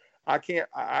 Thomas. I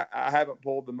haven't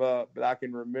pulled them up, but I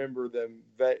can remember them,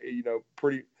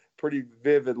 pretty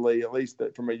vividly, at least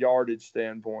from a yardage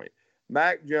standpoint.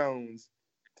 Mac Jones,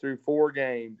 through 4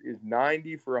 games, is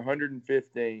 90 for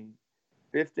 115,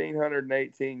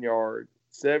 1,518 yards,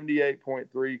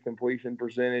 78.3 completion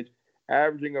percentage,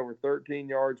 averaging over 13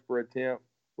 yards per attempt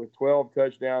with 12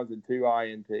 touchdowns and 2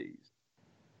 INTs.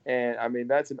 And, I mean,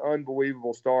 that's an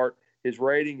unbelievable start. His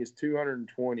rating is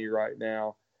 220 right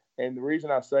now. And the reason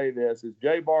I say this is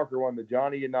Jay Barker won the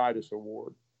Johnny Unitas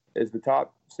Award as the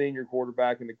top senior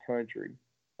quarterback in the country,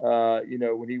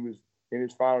 when he was in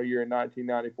his final year in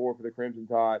 1994 for the Crimson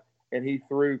Tide, and he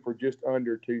threw for just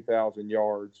under 2,000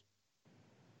 yards.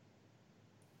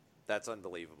 That's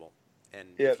unbelievable. And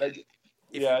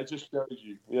it just shows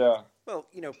you. Yeah. Well,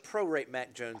 prorate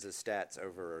Mac Jones's stats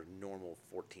over a normal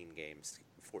 14 game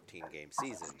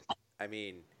season. I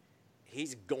mean,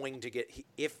 he's going to get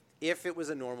if it was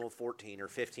a normal 14 or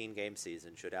 15 game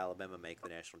season, should Alabama make the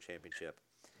national championship,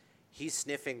 he's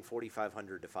sniffing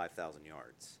 4,500 to 5,000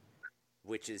 yards,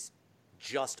 which is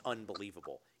just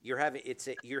unbelievable. You're having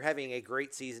a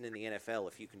great season in the NFL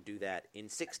if you can do that in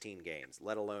 16 games,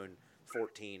 let alone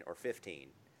 14 or 15.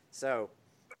 So,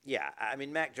 yeah, I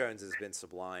mean, Mac Jones has been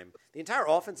sublime. The entire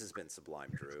offense has been sublime,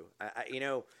 Drew.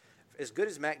 As good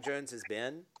as Mac Jones has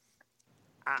been,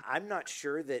 I'm not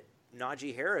sure that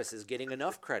Najee Harris is getting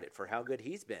enough credit for how good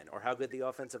he's been or how good the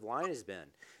offensive line has been.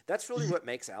 That's really what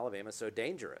makes Alabama so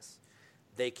dangerous.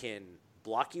 They can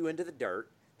block you into the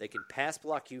dirt. They can pass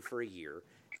block you for a year,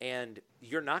 and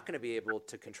you're not going to be able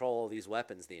to control all these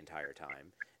weapons the entire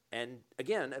time. And,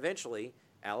 again, eventually,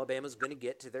 Alabama's going to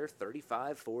get to their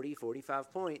 35, 40,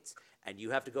 45 points, and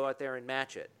you have to go out there and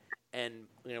match it. And,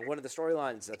 one of the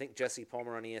storylines, I think Jesse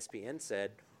Palmer on ESPN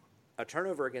said, a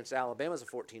turnover against Alabama is a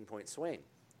 14-point swing.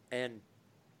 And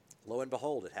lo and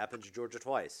behold, it happened to Georgia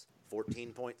twice.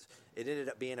 14 points. It ended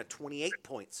up being a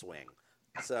 28-point swing.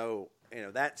 So,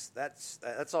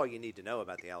 that's all you need to know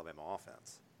about the Alabama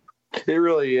offense. It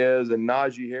really is. And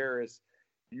Najee Harris,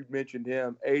 you mentioned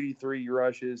him, 83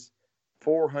 rushes,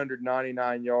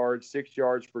 499 yards, 6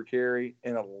 yards per carry,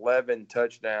 and 11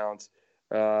 touchdowns.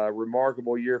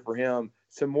 Remarkable year for him.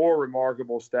 Some more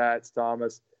remarkable stats,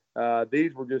 Thomas.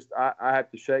 These were just, I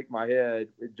have to shake my head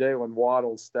at Jaylen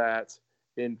Waddle's stats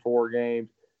in 4 games.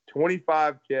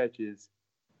 25 catches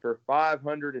for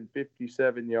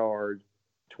 557 yards,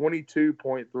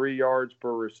 22.3 yards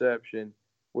per reception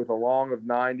with a long of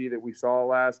 90 that we saw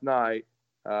last night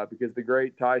because the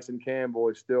great Tyson Campbell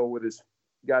is still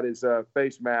got his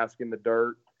face mask in the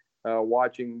dirt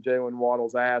watching Jaylen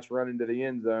Waddle's ass run into the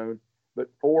end zone. But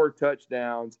 4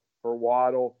 touchdowns for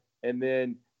Waddle. And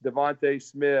then Devonta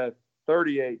Smith,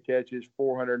 38 catches,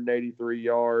 483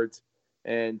 yards,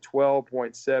 and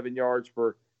 12.7 yards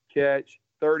per catch,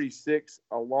 36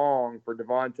 along for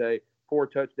Devonta, 4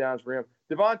 touchdowns for him.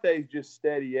 Devontae's just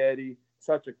steady Eddie,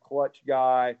 such a clutch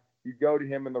guy. You go to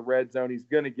him in the red zone, he's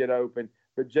going to get open.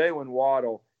 But Jaylen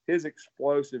Waddle, his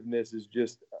explosiveness is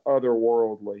just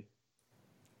otherworldly.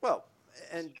 Well,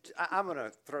 and I'm going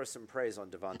to throw some praise on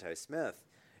Devonta Smith.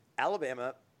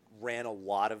 Alabama ran a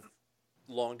lot of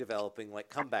long developing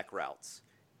comeback routes,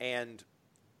 and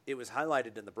it was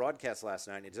highlighted in the broadcast last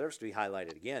night, and it deserves to be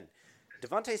highlighted again.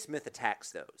 Devonta Smith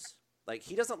attacks those.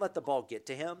 He doesn't let the ball get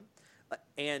to him.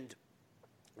 And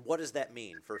what does that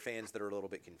mean for fans that are a little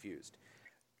bit confused?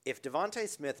 If Devonta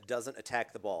Smith doesn't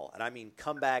attack the ball, and I mean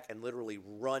come back and literally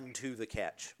run to the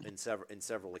catch on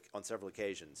several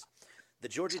occasions, the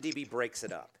Georgia DB breaks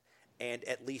it up. And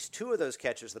at least 2 of those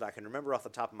catches that I can remember off the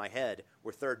top of my head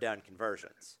were third down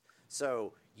conversions.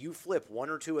 So you flip 1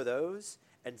 or 2 of those,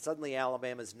 and suddenly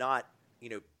Alabama's not,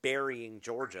 burying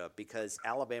Georgia because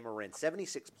Alabama ran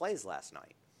 76 plays last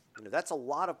night. That's a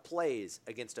lot of plays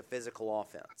against a physical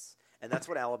offense, and that's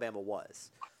what Alabama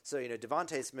was. So,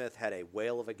 Devonta Smith had a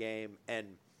whale of a game,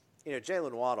 and,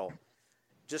 Jaylen Waddle,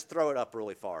 just throw it up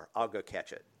really far. I'll go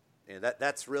catch it.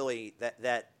 That's really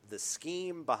that the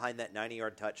scheme behind that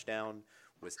 90-yard touchdown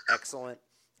was excellent.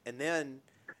 And then,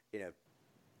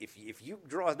 if you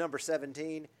draw number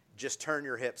 17, just turn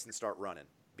your hips and start running,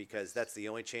 because that's the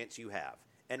only chance you have.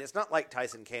 And it's not like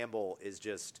Tyson Campbell is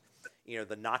just,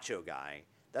 the nacho guy.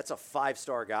 That's a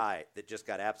 5-star guy that just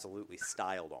got absolutely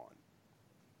styled on.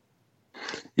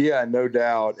 Yeah, no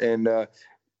doubt. And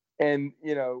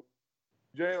Jaylen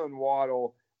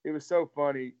Waddle, it was so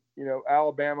funny.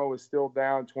 Alabama was still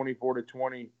down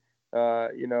 24-20.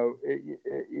 At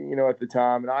the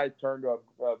time, and I turned to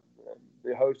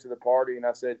the host of the party and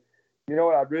I said, you know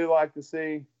what I'd really like to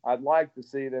see? I'd like to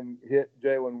see them hit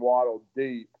Jaylen Waddle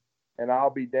deep, and I'll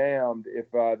be damned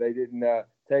if they didn't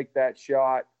take that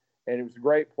shot. And it was a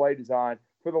great play design.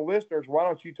 For the listeners, why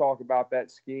don't you talk about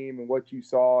that scheme and what you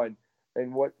saw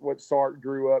and what Sark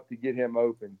drew up to get him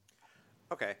open?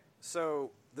 Okay,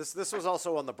 so this was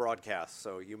also on the broadcast,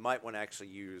 so you might want to actually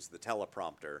use the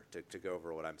teleprompter to go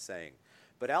over what I'm saying.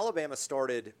 But Alabama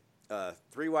started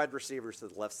 3 wide receivers to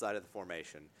the left side of the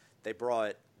formation. They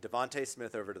brought Devonta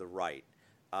Smith over to the right.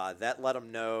 That let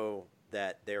them know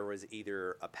that there was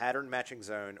either a pattern matching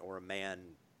zone or a man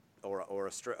or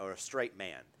a straight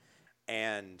man.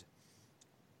 And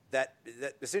that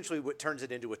essentially what turns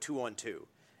it into a 2-on-2.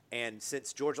 And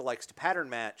since Georgia likes to pattern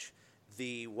match,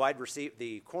 the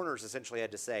corners essentially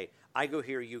had to say, I go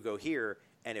here, you go here,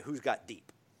 and who's got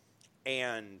deep.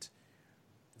 And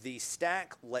the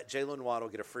stack let Jaylen Waddle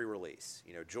get a free release.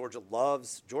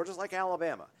 Georgia's like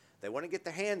Alabama. They want to get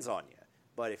their hands on you.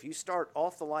 But if you start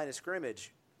off the line of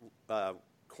scrimmage,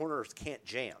 corners can't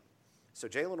jam. So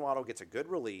Jaylen Waddle gets a good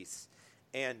release.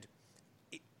 And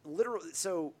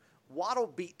so Waddle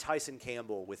beat Tyson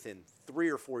Campbell within 3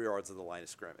 or 4 yards of the line of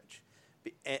scrimmage.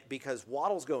 Because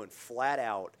Waddle's going flat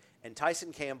out, and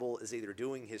Tyson Campbell is either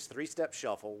doing his 3-step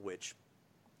shuffle, which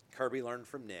Kirby learned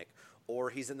from Nick, or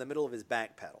he's in the middle of his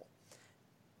back pedal.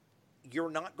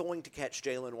 You're not going to catch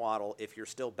Jaylen Waddle if you're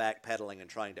still backpedaling and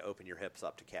trying to open your hips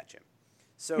up to catch him.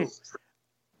 So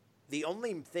the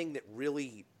only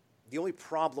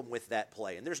problem with that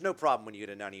play, and there's no problem when you get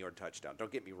a 90-yard touchdown,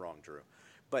 don't get me wrong, Drew,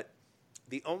 but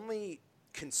the only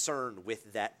concern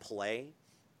with that play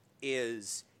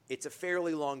is it's a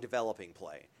fairly long developing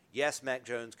play. Yes, Mac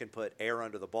Jones can put air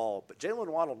under the ball, but Jaylen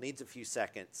Waddle needs a few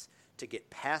seconds to get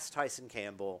past Tyson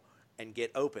Campbell and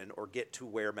get open or get to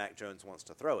where Mac Jones wants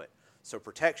to throw it. So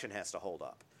protection has to hold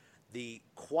up. The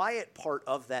quiet part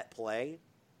of that play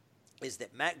is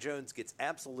that Mac Jones gets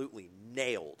absolutely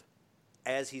nailed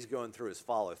as he's going through his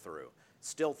follow-through.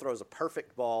 Still throws a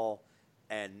perfect ball,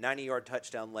 and 90-yard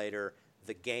touchdown later,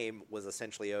 the game was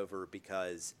essentially over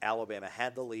because Alabama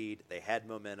had the lead, they had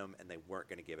momentum, and they weren't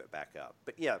going to give it back up.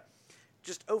 But yeah,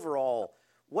 just overall,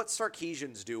 what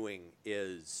Sarkisian's doing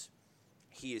is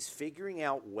he is figuring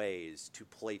out ways to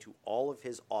play to all of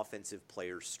his offensive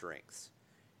players' strengths.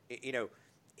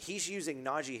 He's using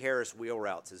Najee Harris wheel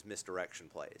routes as misdirection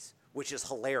plays, which is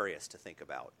hilarious to think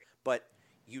about. But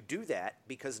you do that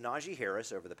because Najee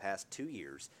Harris, over the past 2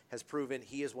 years, has proven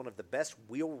he is one of the best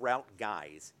wheel route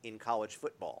guys in college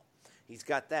football. He's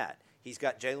got that. He's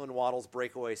got Jaylen Waddle's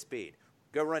breakaway speed.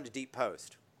 Go run to deep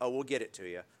post. Oh, we'll get it to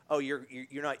you. Oh, you're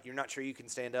not sure you can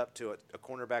stand up to a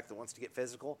cornerback that wants to get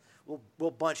physical?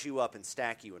 We'll bunch you up and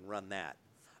stack you and run that.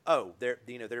 Oh,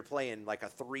 they're playing like a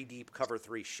 3-deep cover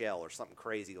 3 shell or something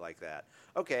crazy like that.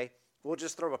 Okay, we'll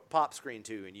just throw a pop screen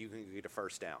to you and you can get a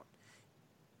first down.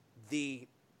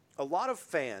 A lot of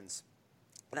fans,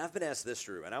 and I've been asked this,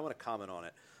 Drew, and I want to comment on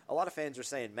it. A lot of fans are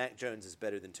saying Mac Jones is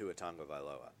better than Tua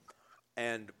Tagovailoa.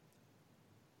 And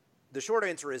the short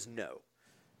answer is no.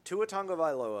 Tua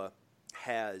Tagovailoa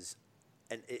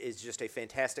is just a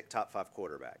fantastic top 5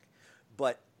 quarterback.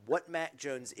 But what Mac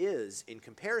Jones is, in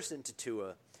comparison to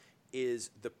Tua,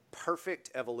 is the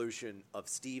perfect evolution of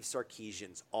Steve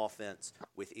Sarkisian's offense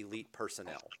with elite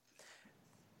personnel.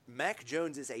 Mac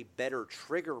Jones is a better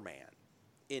trigger man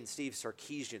in Steve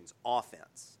Sarkisian's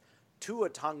offense. Tua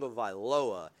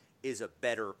Tagovailoa is a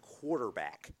better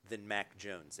quarterback than Mac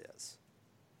Jones is.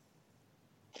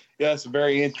 Yeah, it's a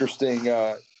very interesting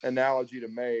analogy to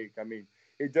make. I mean,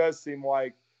 it does seem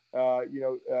like,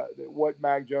 what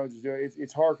Mac Jones is doing,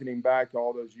 it's hearkening back to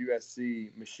all those USC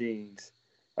machines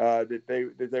that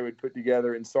they would put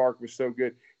together, and Sark was so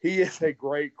good. He is a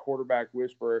great quarterback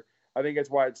whisperer. I think that's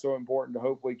why it's so important to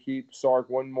hopefully keep Sark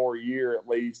one more year at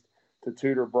least to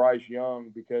tutor Bryce Young,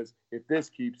 because if this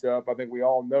keeps up, I think we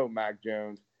all know Mac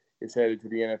Jones is headed to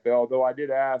the NFL. Though I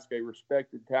did ask a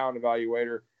respected talent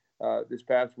evaluator this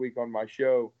past week on my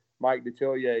show, Mike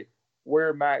Detillier,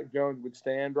 where Mac Jones would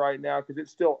stand right now because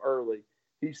it's still early.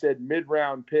 He said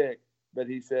mid-round pick, but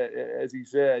he said, as he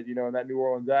said, in that New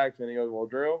Orleans accent, he goes, "Well,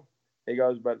 Drew," he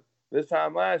goes, "but this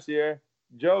time last year,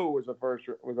 Joe was a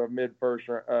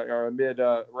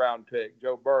mid-round pick.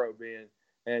 Joe Burrow being,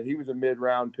 and he was a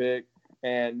mid-round pick,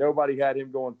 and nobody had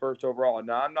him going first overall."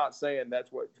 Now, I'm not saying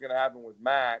that's what's going to happen with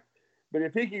Mac, but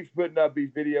if he keeps putting up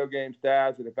these video game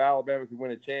stats, and if Alabama could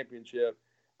win a championship,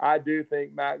 I do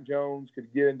think Mac Jones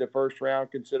could get into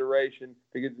first-round consideration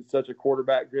because it's such a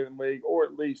quarterback-driven league, or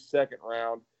at least second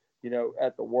round,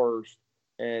 at the worst.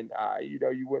 And,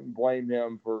 you wouldn't blame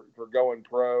him for going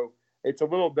pro. It's a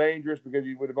little dangerous because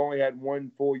he would have only had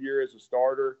one full year as a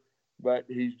starter, but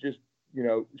he's just,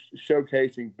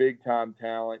 showcasing big-time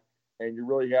talent, and you're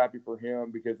really happy for him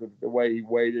because of the way he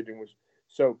waited and was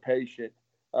so patient.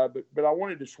 But I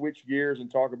wanted to switch gears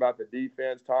and talk about the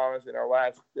defense, Thomas, in our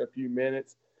last few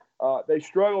minutes. They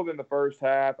struggled in the first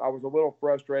half. I was a little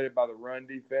frustrated by the run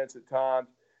defense at times.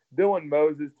 Dylan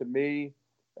Moses, to me,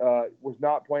 was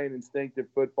not playing instinctive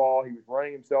football. He was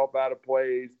running himself out of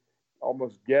plays,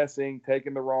 almost guessing,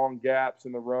 taking the wrong gaps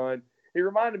in the run. He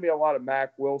reminded me a lot of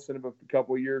Mac Wilson of a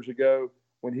couple of years ago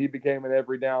when he became an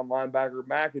every down linebacker.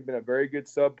 Mac had been a very good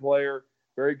sub player,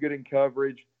 very good in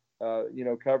coverage,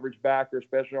 coverage backer,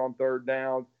 especially on third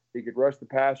down. He could rush the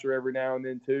passer every now and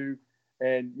then too.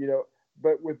 And,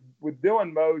 but with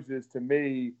Dylan Moses, to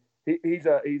me, he's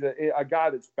a guy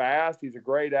that's fast. He's a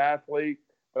great athlete,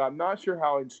 but I'm not sure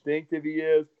how instinctive he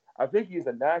is. I think he's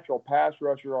a natural pass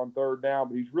rusher on third down,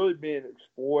 but he's really being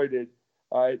exploited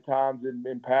at times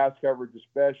in pass coverage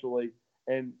especially.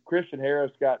 And Christian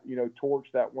Harris got,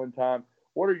 torched that one time.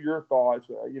 What are your thoughts,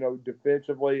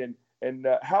 defensively, and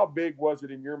how big was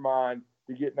it in your mind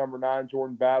to get number 9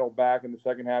 Jordan Battle back in the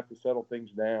second half to settle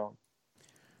things down?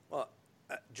 Well,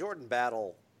 Jordan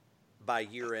Battle by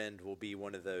year end will be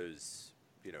one of those,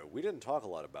 we didn't talk a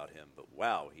lot about him, but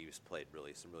wow, he's played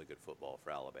some really good football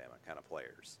for Alabama kind of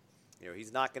players.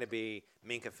 He's not going to be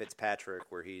Minkah Fitzpatrick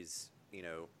where he's,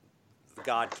 the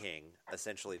God King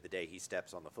essentially the day he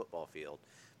steps on the football field,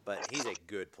 but he's a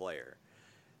good player.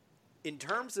 In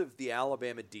terms of the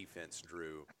Alabama defense,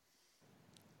 Drew,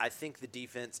 I think the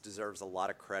defense deserves a lot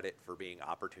of credit for being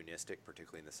opportunistic,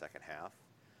 particularly in the second half.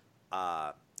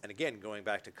 And again, going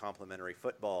back to complementary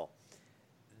football,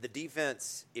 the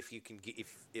defense, if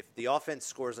the offense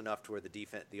scores enough to where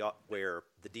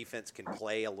the defense can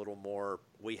play a little more,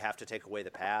 we have to take away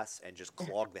the pass and just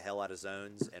clog the hell out of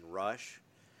zones and rush.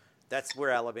 That's where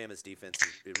Alabama's defense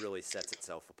it really sets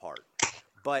itself apart.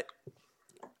 But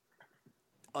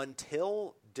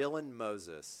until Dylan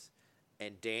Moses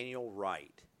and Daniel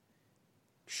Wright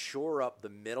shore up the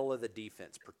middle of the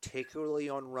defense, particularly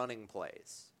on running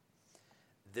plays,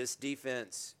 this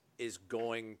defense is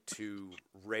going to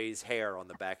raise hair on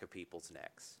the back of people's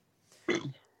necks.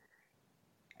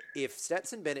 If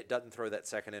Stetson Bennett doesn't throw that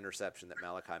second interception that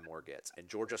Malachi Moore gets and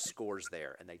Georgia scores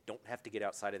there and they don't have to get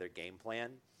outside of their game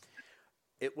plan,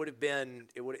 it would have been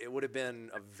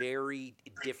a very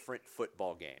different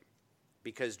football game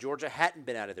because Georgia hadn't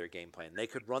been out of their game plan. They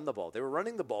could run the ball. They were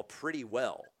running the ball pretty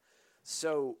well.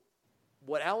 So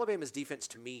what Alabama's defense,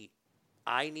 to me,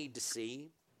 I need to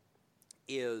see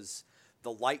is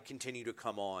the light continue to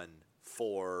come on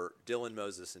for Dylan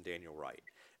Moses and Daniel Wright.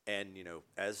 And,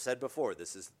 as said before,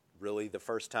 this is really the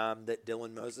first time that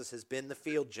Dylan Moses has been the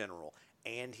field general,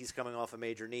 and he's coming off a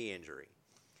major knee injury.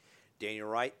 Daniel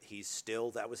Wright,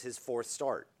 that was his fourth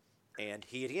start. And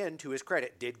he, again, to his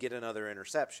credit, did get another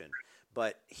interception.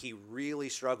 But he really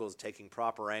struggles taking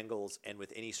proper angles and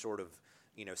with any sort of,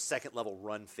 second-level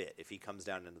run fit if he comes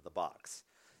down into the box.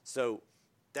 So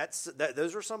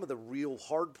those are some of the real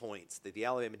hard points that the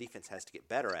Alabama defense has to get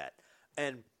better at.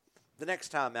 And the next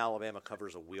time Alabama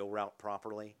covers a wheel route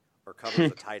properly or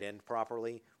covers a tight end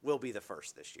properly, we'll be the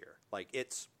first this year. Like,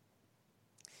 it's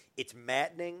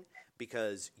maddening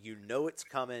because it's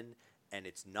coming and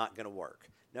it's not going to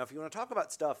work. Now, if you want to talk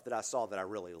about stuff that I saw that I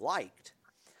really liked,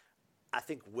 I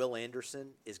think Will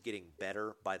Anderson is getting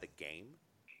better by the game.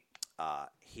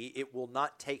 It will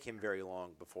not take him very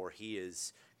long before he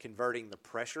is converting the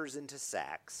pressures into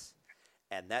sacks,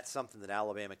 and that's something that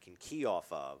Alabama can key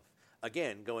off of.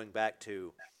 Again, going back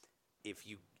to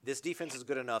this defense is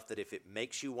good enough that if it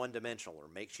makes you one-dimensional or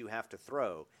makes you have to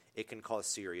throw, it can cause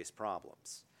serious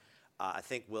problems. I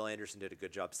think Will Anderson did a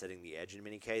good job setting the edge in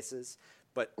many cases,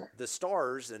 but the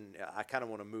stars, and I kind of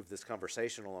want to move this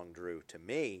conversation along, Drew, to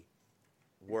me,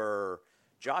 were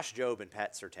Josh Jobe and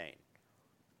Pat Surtain.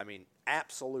 I mean,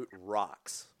 absolute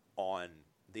rocks on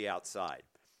the outside.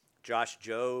 Josh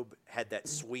Jobe had that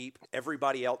sweep.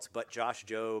 Everybody else but Josh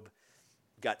Jobe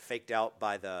got faked out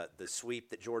by the sweep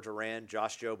that Georgia ran.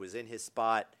 Josh Jobe was in his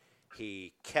spot.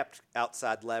 He kept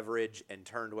outside leverage and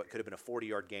turned what could have been a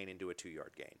 40-yard gain into a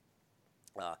 2-yard gain.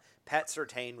 Pat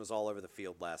Surtain was all over the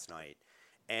field last night.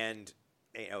 And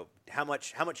how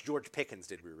much George Pickens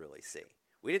did we really see?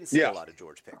 We didn't see a lot of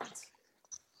George Pickens.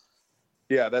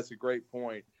 Yeah, that's a great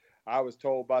point. I was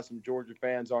told by some Georgia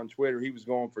fans on Twitter he was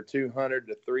going for 200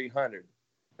 to 300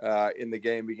 in the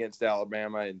game against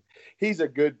Alabama. And he's a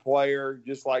good player,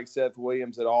 just like Seth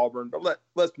Williams at Auburn. But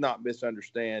let's not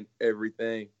misunderstand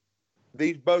everything.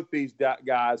 Both these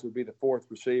guys would be the fourth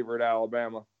receiver at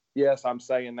Alabama. Yes, I'm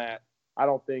saying that. I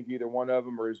don't think either one of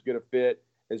them are as good a fit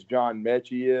as John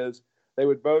Mechie is. They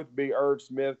would both be Irv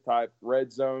Smith-type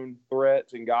red zone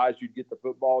threats and guys you'd get the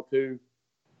football to.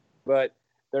 But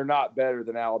they're not better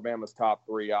than Alabama's top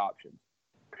three options.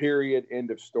 Period.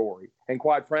 End of story. And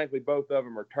quite frankly, both of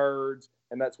them are turds,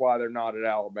 and that's why they're not at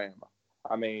Alabama.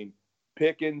 I mean,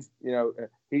 Pickens,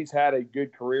 he's had a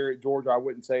good career at Georgia. I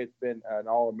wouldn't say it's been an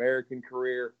All-American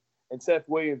career. And Seth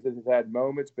Williams has had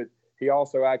moments, but he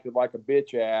also acted like a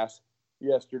bitch ass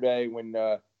yesterday when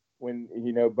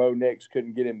Bo Nix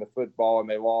couldn't get him the football and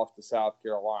they lost to South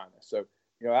Carolina. So,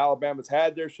 Alabama's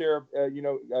had their share of,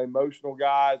 emotional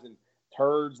guys and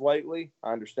turds lately.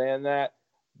 I understand that.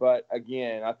 But,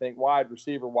 again, I think wide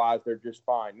receiver-wise, they're just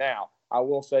fine. Now, I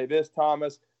will say this,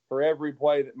 Thomas, for every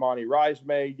play that Monty Rice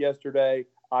made yesterday,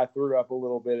 I threw up a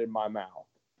little bit in my mouth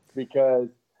because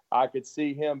I could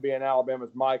see him being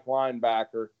Alabama's Mike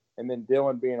linebacker and then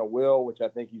Dylan being a Will, which I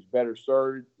think he's better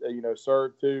served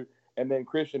to, and then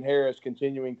Christian Harris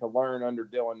continuing to learn under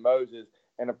Dylan Moses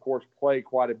and, of course, play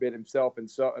quite a bit himself in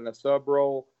a sub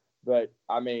role. But,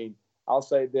 I mean, I'll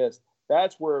say this.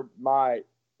 That's where my,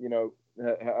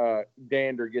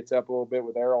 dander gets up a little bit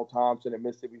with Errol Thompson at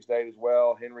Mississippi State as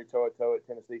well, Henry To'oTo'o at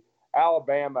Tennessee.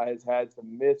 Alabama has had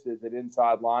some misses at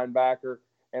inside linebacker,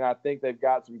 and I think they've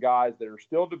got some guys that are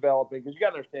still developing because you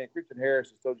got to understand Christian Harris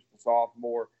is still just a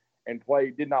sophomore and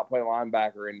did not play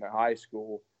linebacker in high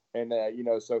school. And,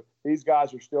 so these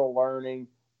guys are still learning.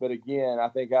 But, again, I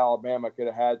think Alabama could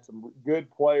have had some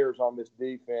good players on this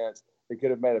defense that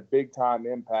could have made a big-time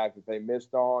impact that they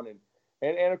missed on.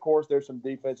 And of course, there's some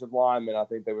defensive linemen I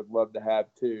think they would love to have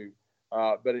too.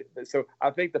 So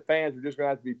I think the fans are just going to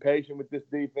have to be patient with this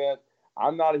defense.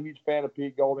 I'm not a huge fan of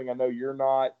Pete Golding. I know you're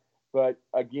not. But,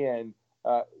 again,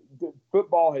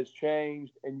 football has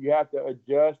changed, and you have to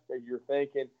adjust as you're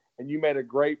thinking. And you made a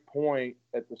great point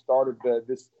at the start of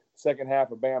this second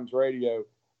half of BAMS Radio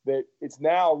that it's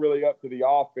now really up to the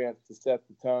offense to set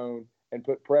the tone and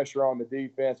put pressure on the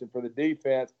defense and for the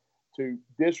defense to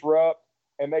disrupt.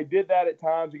 And they did that at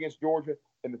times against Georgia.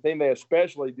 And the thing they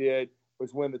especially did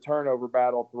was win the turnover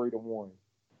battle 3-1.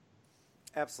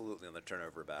 Absolutely on the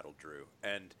turnover battle, Drew.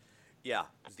 And yeah,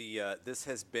 this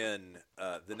has been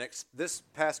this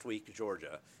past week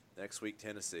Georgia, next week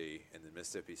Tennessee, and then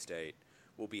Mississippi State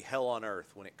will be hell on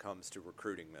earth when it comes to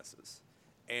recruiting misses.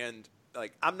 And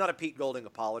I'm not a Pete Golding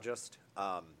apologist.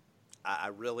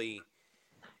 I really.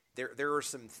 There are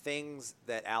some things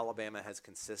that Alabama has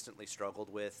consistently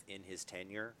struggled with in his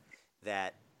tenure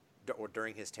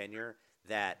during his tenure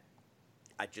that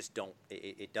I just don't.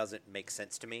 It doesn't make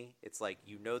sense to me. It's like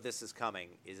this is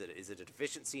coming. Is it a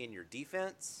deficiency in your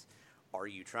defense? Are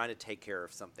you trying to take care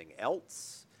of something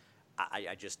else?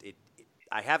 I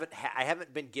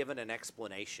haven't been given an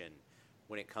explanation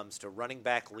when it comes to running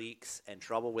back leaks and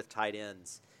trouble with tight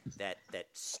ends that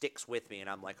sticks with me, and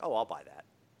I'm like, oh, I'll buy that.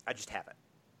 I just haven't.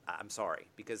 I'm sorry,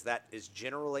 because that is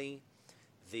generally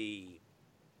the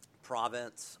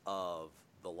province of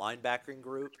the linebacking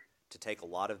group to take a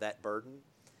lot of that burden,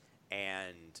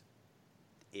 and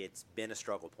it's been a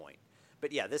struggle point.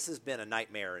 But, yeah, this has been a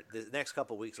nightmare. The next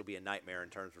couple of weeks will be a nightmare in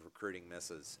terms of recruiting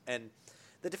misses. And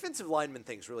the defensive lineman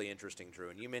thing is really interesting, Drew.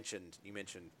 And you mentioned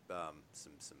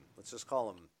some let's just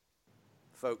call them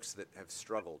folks that have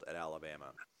struggled at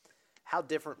Alabama. How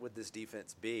different would this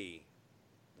defense be?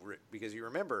 Because you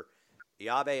remember,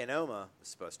 Iabe Anoma was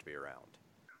supposed to be around.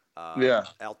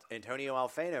 Antonio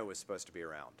Alfano was supposed to be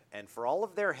around. And for all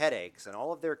of their headaches and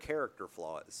all of their character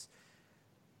flaws,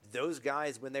 those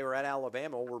guys, when they were at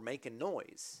Alabama, were making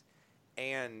noise.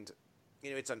 And,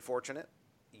 it's unfortunate.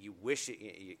 You wish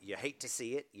you hate to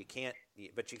see it.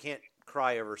 But you can't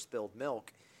cry over spilled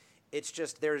milk. It's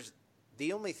just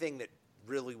the only thing that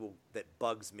really that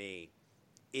bugs me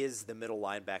is the middle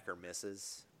linebacker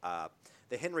misses.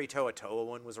 The Henry To'oTo'o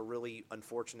one was a really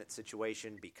unfortunate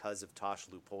situation because of Tosh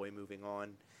Lupoi moving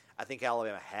on. I think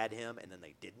Alabama had him, and then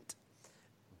they didn't.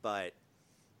 But,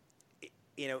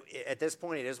 at this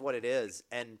point, it is what it is.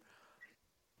 And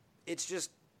it's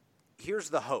just, here's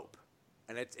the hope.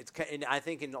 and I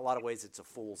think in a lot of ways it's a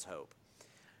fool's hope.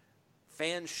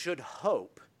 Fans should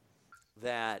hope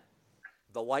that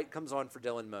the light comes on for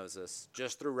Dylan Moses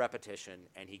just through repetition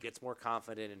and he gets more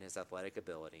confident in his athletic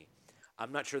ability.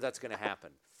 I'm not sure that's going to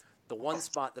happen. The one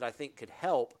spot that I think could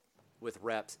help with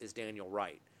reps is Daniel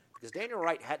Wright, because Daniel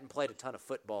Wright hadn't played a ton of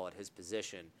football at his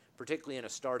position, particularly in a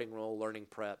starting role, learning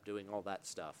prep, doing all that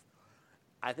stuff.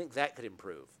 I think that could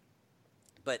improve.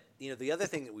 But, the other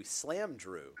thing that we slammed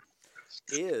Drew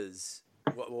is,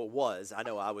 I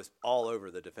know I was all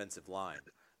over the defensive line.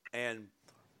 And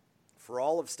for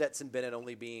all of Stetson Bennett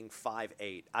only being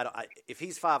 5'8", if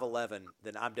he's 5'11",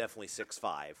 then I'm definitely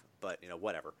 6'5", but,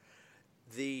 whatever.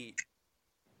 The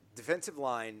defensive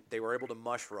line, they were able to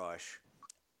mush rush,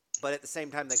 but at the same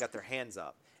time they got their hands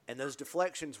up. And those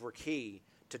deflections were key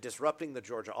to disrupting the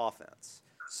Georgia offense.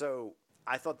 So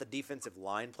I thought the defensive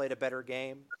line played a better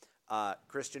game.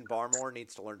 Christian Barmore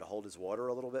needs to learn to hold his water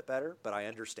a little bit better, but I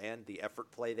understand the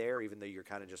effort play there, even though you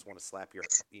kind of just want to slap your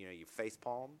face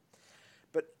palm.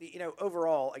 But,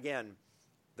 overall, again,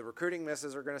 the recruiting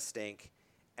misses are going to stink,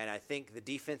 and I think the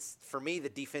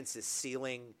defense's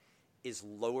ceiling is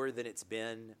lower than it's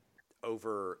been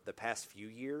over the past few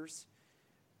years.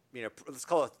 Let's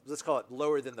call it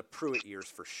lower than the Pruitt years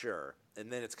for sure,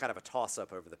 and then it's kind of a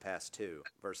toss-up over the past two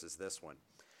versus this one.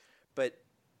 But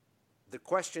the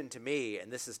question to me,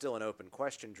 and this is still an open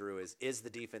question, Drew, is the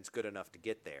defense good enough to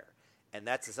get there? And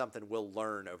that's something we'll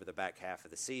learn over the back half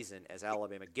of the season as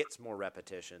Alabama gets more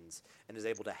repetitions and is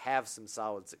able to have some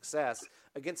solid success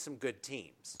against some good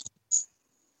teams.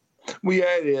 Well,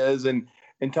 yeah, it is. And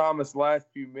Thomas, last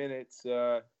few minutes,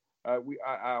 I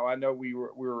know we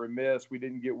were remiss. We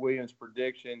didn't get Williams'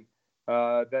 prediction.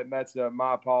 That's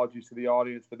my apologies to the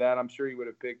audience for that. I'm sure he would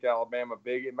have picked Alabama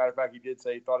big. As a matter of fact, he did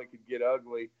say he thought it could get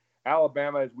ugly.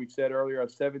 Alabama, as we said earlier, a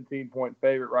 17-point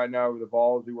favorite right now over the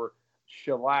Vols, who were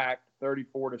shellacked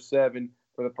 34-7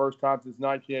 for the first time since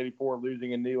 1984,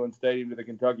 losing in Neyland Stadium to the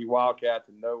Kentucky Wildcats.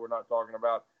 And no, we're not talking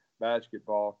about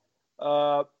basketball.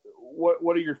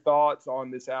 What are your thoughts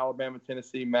on this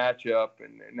Alabama-Tennessee matchup,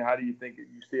 and how do you think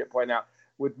you see it playing out?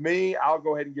 With me, I'll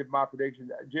go ahead and give my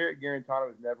prediction. Jarrett Guarantano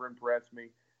has never impressed me.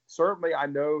 Certainly, I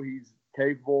know he's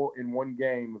capable in one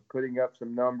game of putting up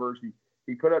some numbers.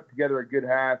 He put up together a good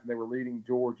half, and they were leading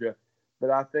Georgia.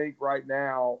 But I think right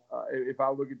now, if I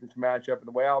look at this matchup and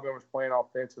the way Alabama's playing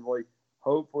offensively,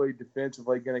 hopefully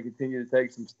defensively going to continue to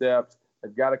take some steps.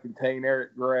 They've got to contain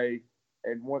Eric Gray.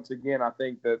 And once again, I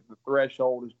think that the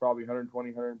threshold is probably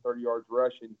 120, 130 yards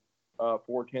rushing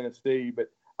for Tennessee. But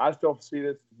I still see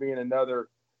this as being another,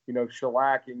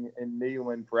 shellacking and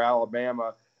kneeling for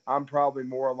Alabama. I'm probably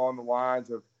more along the lines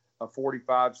of a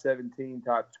 45-17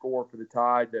 type score for the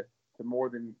Tide to more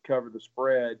than cover the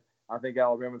spread. I think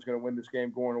Alabama's going to win this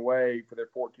game going away for their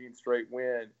 14th straight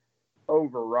win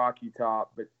over Rocky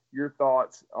Top. But your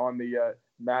thoughts on the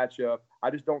matchup?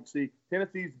 I just don't see –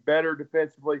 Tennessee's better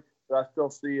defensively, but I still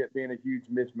see it being a huge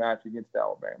mismatch against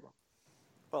Alabama.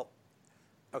 Well,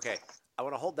 okay. I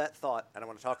want to hold that thought, and I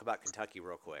want to talk about Kentucky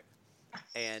real quick.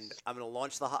 And I'm going to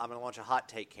launch a hot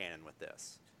take cannon with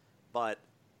this. But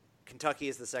Kentucky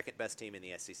is the second best team in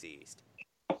the SEC East.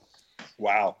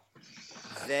 Wow.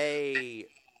 They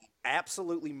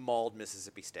absolutely mauled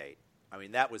Mississippi State. I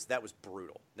mean, that was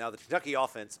brutal. Now, the Kentucky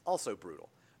offense, also brutal.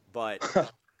 But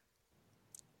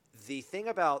the thing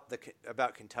about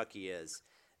Kentucky is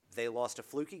they lost a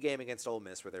fluky game against Ole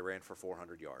Miss where they ran for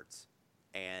 400 yards.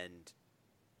 And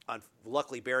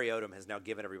luckily, Barry Odom has now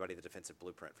given everybody the defensive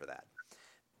blueprint for that.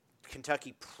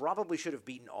 Kentucky probably should have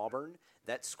beaten Auburn.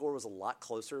 That score was a lot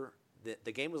closer.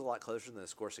 The game was a lot closer than the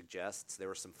score suggests. There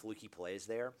were some fluky plays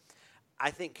there.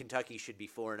 I think Kentucky should be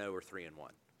 4-0 or 3-1.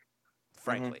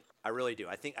 Frankly, I really do.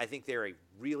 I think they're a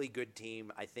really good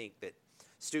team. I think that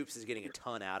Stoops is getting a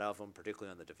ton out of them,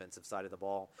 particularly on the defensive side of the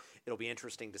ball. It'll be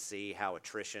interesting to see how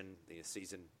attrition the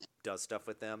season does stuff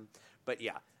with them. But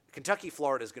yeah,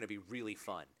 Kentucky-Florida is going to be really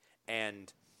fun.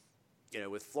 And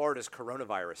with Florida's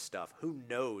coronavirus stuff, who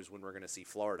knows when we're going to see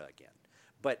Florida again?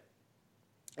 But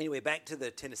anyway, back to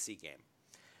the Tennessee game.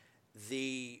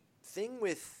 The thing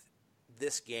with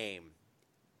this game,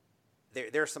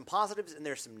 there are some positives and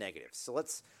there's some negatives. So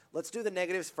let's do the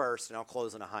negatives first, and I'll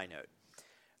close on a high note.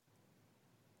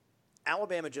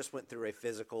 Alabama just went through a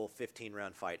physical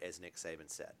 15-round fight, as Nick Saban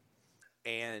said.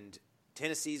 And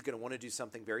Tennessee's going to want to do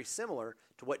something very similar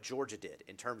to what Georgia did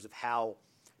in terms of how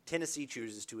Tennessee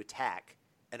chooses to attack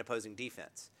an opposing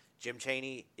defense. Jim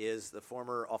Chaney is the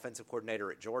former offensive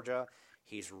coordinator at Georgia.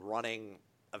 He's running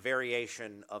a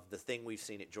variation of the thing we've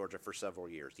seen at Georgia for several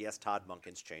years. Yes, Todd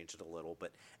Monken's changed it a little,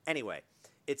 but anyway,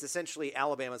 it's essentially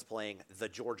Alabama's playing the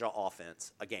Georgia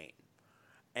offense again.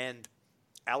 And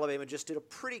Alabama just did a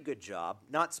pretty good job,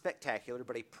 not spectacular,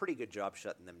 but a pretty good job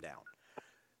shutting them down.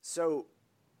 So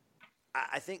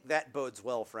I think that bodes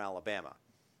well for Alabama.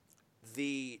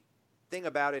 The thing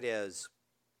about it is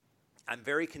I'm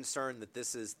very concerned that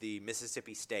this is the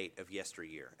Mississippi State of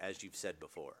yesteryear, as you've said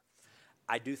before.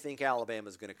 I do think Alabama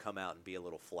is going to come out and be a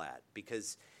little flat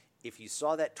because if you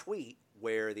saw that tweet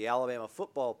where the Alabama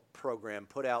football program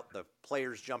put out the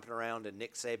players jumping around and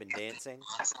Nick Saban dancing,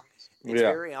 it's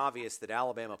very obvious that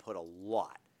Alabama put a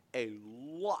lot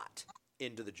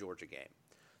into the Georgia game.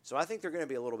 So I think they're going to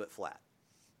be a little bit flat.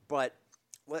 But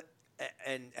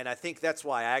and I think that's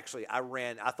why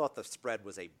I thought the spread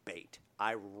was a bait.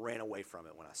 I ran away from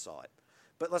it when I saw it.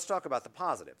 But let's talk about the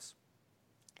positives.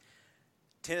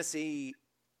 Tennessee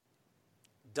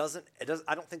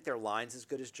I don't think their line's as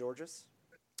good as Georgia's,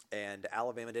 and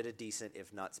Alabama did a decent,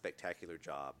 if not spectacular,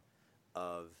 job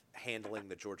of handling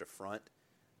the Georgia front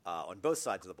on both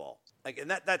sides of the ball.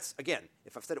 And that's again,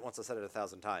 if I've said it once, I've said it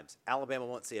 1,000 times. Alabama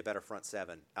won't see a better front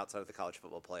seven outside of the college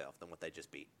football playoff than what they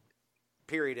just beat.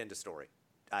 Period. End of story.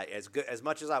 As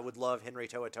much as I would love Henry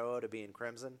To'oTo'o to be in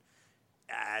Crimson,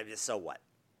 so what?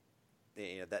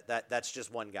 You know, that's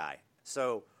just one guy.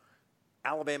 So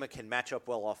Alabama can match up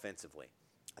well offensively.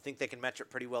 I think they can match up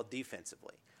pretty well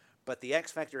defensively. But the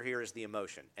X factor here is the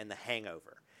emotion and the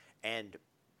hangover. And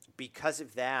because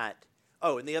of that,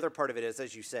 and the other part of it is,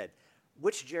 as you said,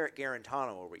 which Jarrett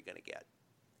Garantano are we going to get?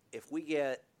 If we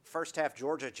get first half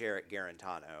Georgia Jarrett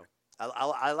Garantano,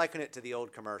 I liken it to the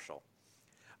old commercial.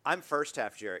 I'm first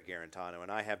half Jarrett Garantano, and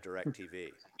I have DirecTV.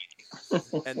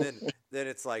 And then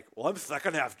it's like, well, I'm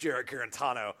second half Jarrett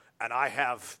Garantano, and I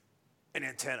have an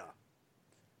antenna.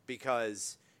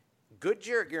 Because good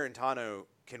Jarrett Garantano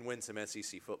can win some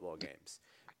SEC football games.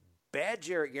 Bad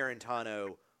Jarrett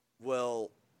Garantano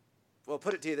will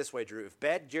put it to you this way, Drew. If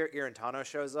bad Jarrett Garantano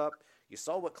shows up, you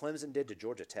saw what Clemson did to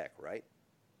Georgia Tech, right?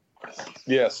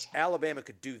 Yes. Alabama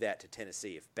could do that to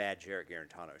Tennessee if bad Jarrett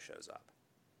Garantano shows up.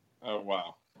 Oh,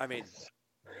 wow. I mean,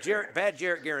 bad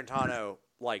Jarrett Garantano,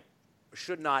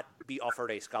 should not be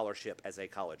offered a scholarship as a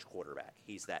college quarterback.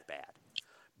 He's that bad.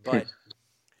 But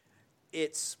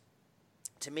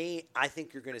to me, I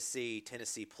think you're going to see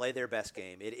Tennessee play their best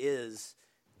game. It is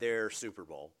their Super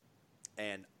Bowl,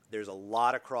 and there's a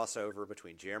lot of crossover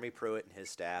between Jeremy Pruitt and his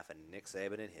staff and Nick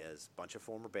Saban and his bunch of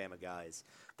former Bama guys.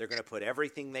 They're going to put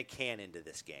everything they can into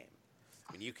this game.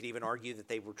 I mean, you could even argue that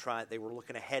they were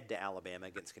looking ahead to Alabama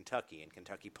against Kentucky, and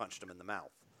Kentucky punched them in the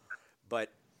mouth.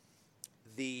 But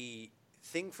the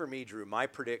thing for me, Drew, my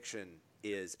prediction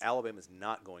is Alabama's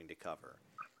not going to cover,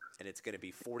 and it's going to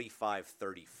be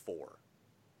 45-34.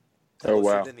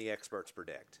 Closer than the experts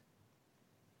predict.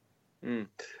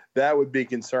 That would be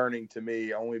concerning to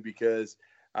me only because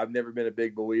I've never been a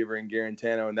big believer in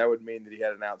Garantano, and that would mean that he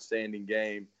had an outstanding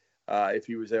game if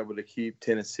he was able to keep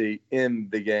Tennessee in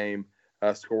the game,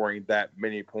 scoring that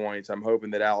many points. I'm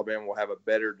hoping that Alabama will have a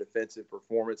better defensive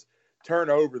performance, turn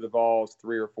over the balls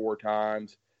 3 or 4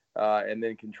 times, and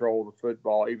then control the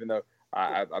football, even though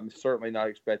I'm certainly not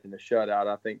expecting a shutout.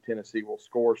 I think Tennessee will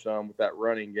score some with that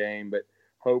running game, but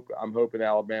I'm hoping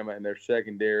Alabama and their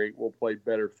secondary will play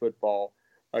better football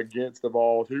against the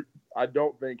Vols, who I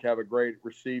don't think have a great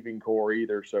receiving core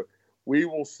either. So we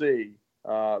will see,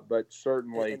 but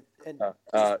certainly.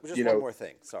 Just one more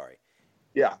thing. Sorry.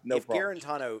 Yeah, no if problem.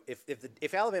 Garantano,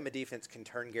 if Alabama defense can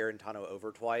turn Garantano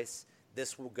over twice,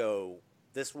 this will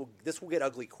get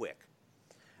ugly quick.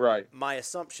 Right. My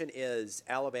assumption is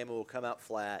Alabama will come out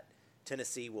flat.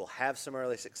 Tennessee will have some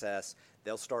early success.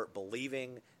 They'll start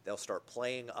believing. They'll start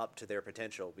playing up to their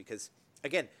potential because,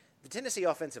 again, the Tennessee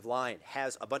offensive line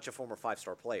has a bunch of former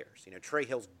 5-star players. You know, Trey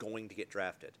Hill's going to get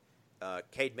drafted.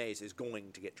 Cade Mays is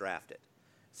going to get drafted.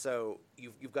 So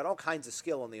you've got all kinds of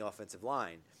skill on the offensive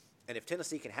line. And if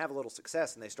Tennessee can have a little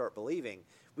success and they start believing,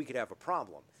 we could have a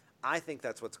problem. I think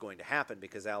that's what's going to happen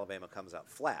because Alabama comes out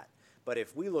flat. But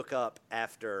if we look up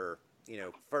after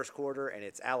first quarter and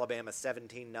it's Alabama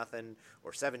 17-0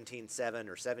 or 17-7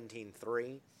 or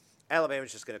 17-3,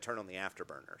 Alabama's just going to turn on the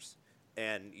afterburners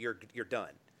and you're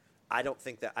done. I don't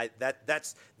think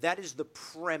that is the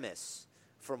premise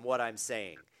from what I'm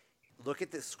saying. Look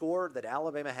at the score that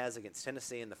Alabama has against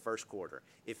Tennessee in the first quarter.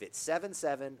 If it's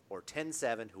 7-7 or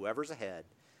 10-7, whoever's ahead,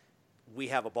 we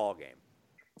have a ball game.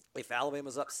 If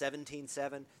Alabama's up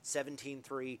 17-7,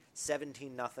 17-3,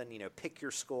 17-0, pick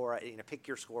your score. Pick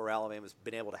your score. Alabama's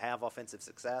been able to have offensive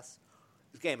success.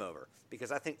 It's game over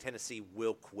because I think Tennessee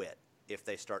will quit if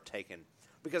they start taking.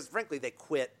 Because frankly, they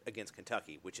quit against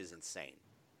Kentucky, which is insane.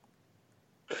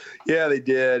 Yeah, they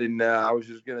did, and I was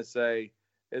just going to say,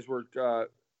 as we're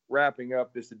wrapping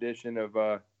up this edition of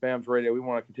BAMS Radio, we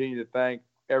want to continue to thank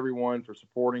everyone for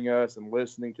supporting us and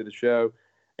listening to the show.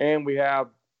 And we have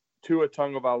Tua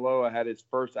Tagovailoa had his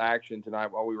first action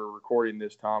tonight while we were recording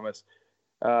this, Thomas.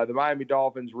 The Miami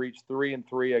Dolphins reached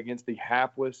 3-3 against the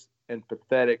hapless and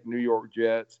pathetic New York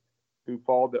Jets, who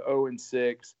fall to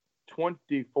 0-6,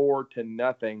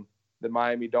 24-0. The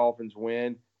Miami Dolphins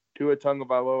win. Tua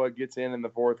Tagovailoa gets in the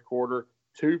fourth quarter,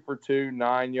 2 for 2,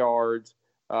 9 yards,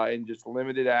 in just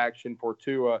limited action for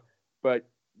Tua. But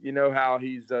you know how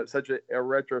he's such an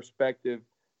introspective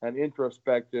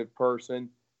person.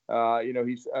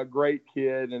 He's a great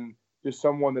kid and just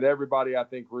someone that everybody, I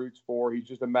think, roots for. He's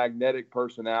just a magnetic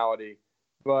personality.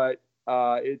 But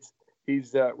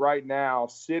he's right now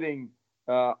sitting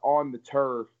on the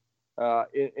turf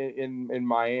in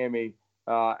Miami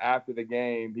after the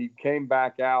game. He came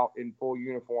back out in full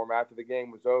uniform after the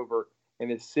game was over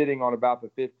and is sitting on about the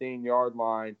 15-yard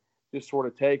line, just sort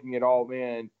of taking it all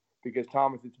in because,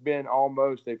 Thomas, it's been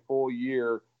almost a full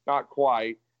year, not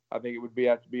quite. I think it would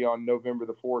have to be on November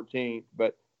the 14th.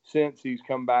 But since he's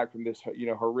come back from this,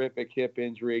 horrific hip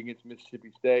injury against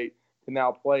Mississippi State to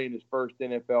now play in his first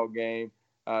NFL game.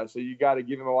 So you got to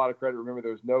give him a lot of credit. Remember,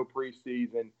 there was no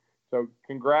preseason. So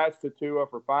congrats to Tua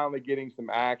for finally getting some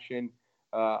action.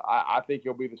 I think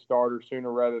he'll be the starter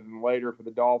sooner rather than later for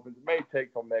the Dolphins. It may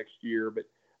take till next year, but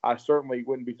I certainly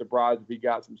wouldn't be surprised if he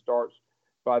got some starts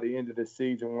by the end of the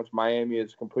season once Miami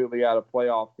is completely out of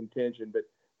playoff contention. But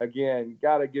again,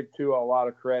 got to give Tua a lot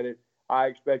of credit. I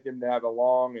expect him to have a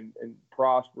long and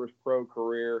prosperous pro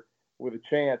career with a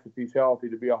chance, if he's healthy,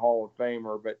 to be a Hall of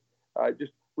Famer. But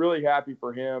just really happy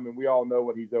for him, and we all know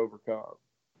what he's overcome.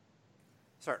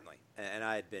 Certainly. And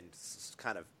I had been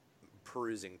kind of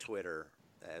perusing Twitter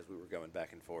as we were going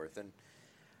back and forth. And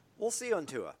we'll see on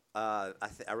Tua. I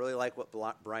really like what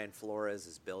Brian Flores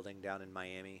is building down in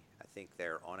Miami. I think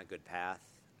they're on a good path.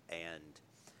 And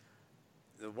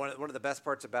one of the best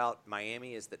parts about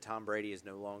Miami is that Tom Brady is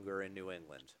no longer in New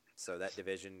England. So that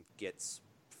division you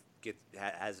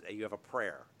have a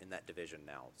prayer in that division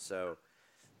now. So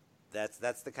that's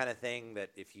the kind of thing that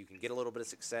if you can get a little bit of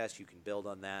success, you can build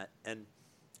on that. And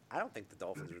I don't think the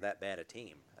Dolphins are that bad a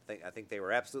team. I think they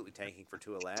were absolutely tanking for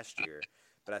Tua last year,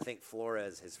 but I think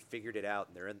Flores has figured it out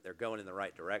and they're going in the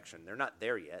right direction. They're not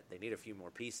there yet. They need a few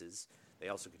more pieces. They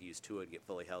also could use Tua to get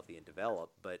fully healthy and develop,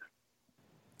 but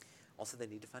also they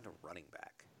need to find a running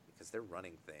back because they're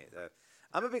running things.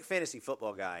 I'm a big fantasy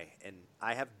football guy, and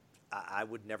I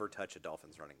would never touch a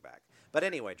Dolphins running back. But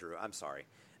anyway, Drew, I'm sorry.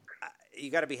 You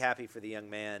got to be happy for the young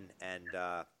man, and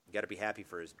you got to be happy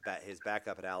for his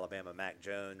backup at Alabama, Mac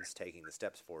Jones, taking the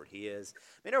steps forward he is. I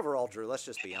mean, overall, Drew, let's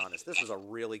just be honest. This was a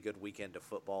really good weekend of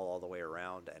football all the way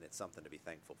around, and it's something to be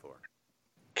thankful for.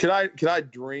 Can I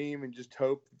dream and just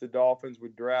hope that the Dolphins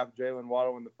would draft Jaylen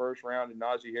Waddle in the first round and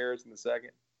Najee Harris in the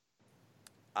second?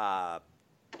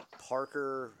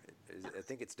 Parker, I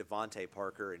think it's Devontae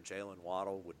Parker and Jaylen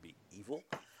Waddle would be evil.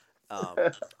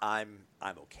 I'm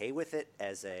okay with it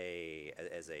as a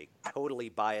totally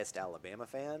biased Alabama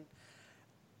fan.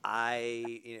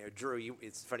 Drew,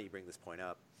 it's funny you bring this point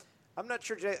up. I'm not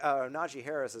sure Najee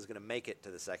Harris is going to make it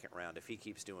to the second round if he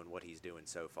keeps doing what he's doing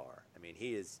so far. I mean,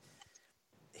 he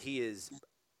is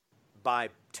by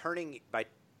taking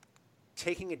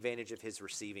advantage of his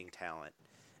receiving talent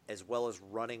as well as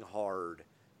running hard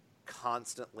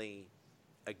constantly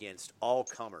against all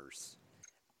comers.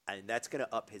 And that's going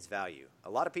to up his value. A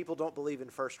lot of people don't believe in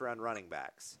first-round running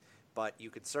backs, but you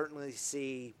could certainly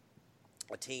see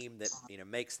a team that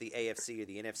makes the AFC or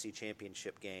the NFC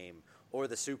championship game or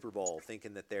the Super Bowl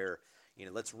thinking that they're,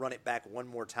 let's run it back one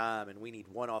more time and we need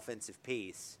one offensive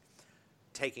piece,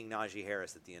 taking Najee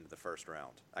Harris at the end of the first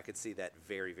round. I could see that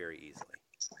very, very easily.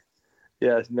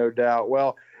 Yes, no doubt.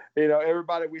 Well,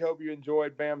 everybody, we hope you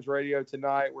enjoyed BAMS Radio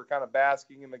tonight. We're kind of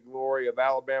basking in the glory of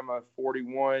Alabama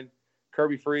 41.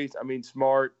 Kirby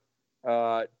Smart,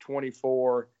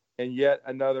 24, and yet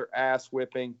another ass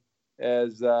whipping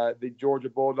as the Georgia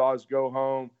Bulldogs go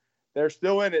home. They're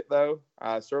still in it, though.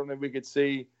 Certainly we could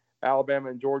see Alabama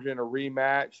and Georgia in a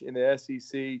rematch in the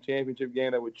SEC championship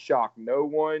game that would shock no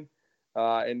one.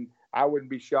 And I wouldn't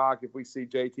be shocked if we see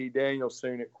JT Daniels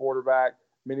soon at quarterback.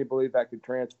 Many believe that could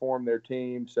transform their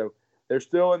team. So they're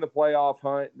still in the playoff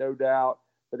hunt, no doubt,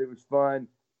 but it was fun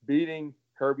beating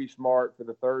Kirby Smart for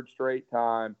the third straight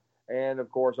time. And, of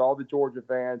course, all the Georgia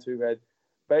fans who had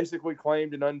basically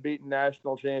claimed an unbeaten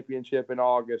national championship in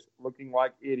August, looking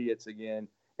like idiots again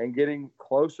and getting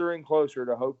closer and closer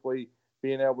to hopefully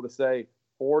being able to say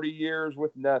 40 years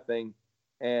with nothing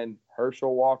and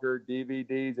Herschel Walker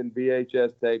DVDs and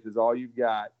VHS tapes is all you've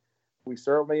got. We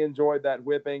certainly enjoyed that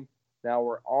whipping. Now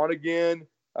we're on again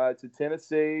to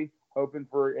Tennessee, hoping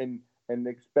for – and and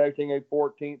expecting a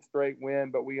 14th straight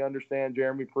win, but we understand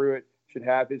Jeremy Pruitt should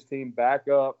have his team back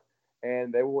up,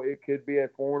 and it could be a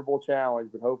formidable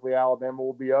challenge, but hopefully Alabama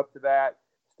will be up to that,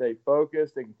 stay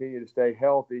focused, and continue to stay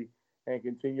healthy, and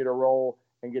continue to roll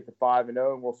and get to 5-0.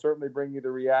 And we'll certainly bring you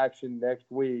the reaction next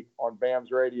week on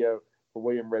BAMS Radio. For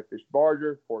William Redfish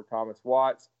Barger, for Thomas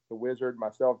Watts, the Wizard,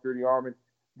 myself, Drew DeArmond.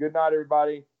 Good night,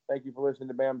 everybody. Thank you for listening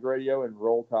to BAMS Radio, and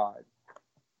roll Tide.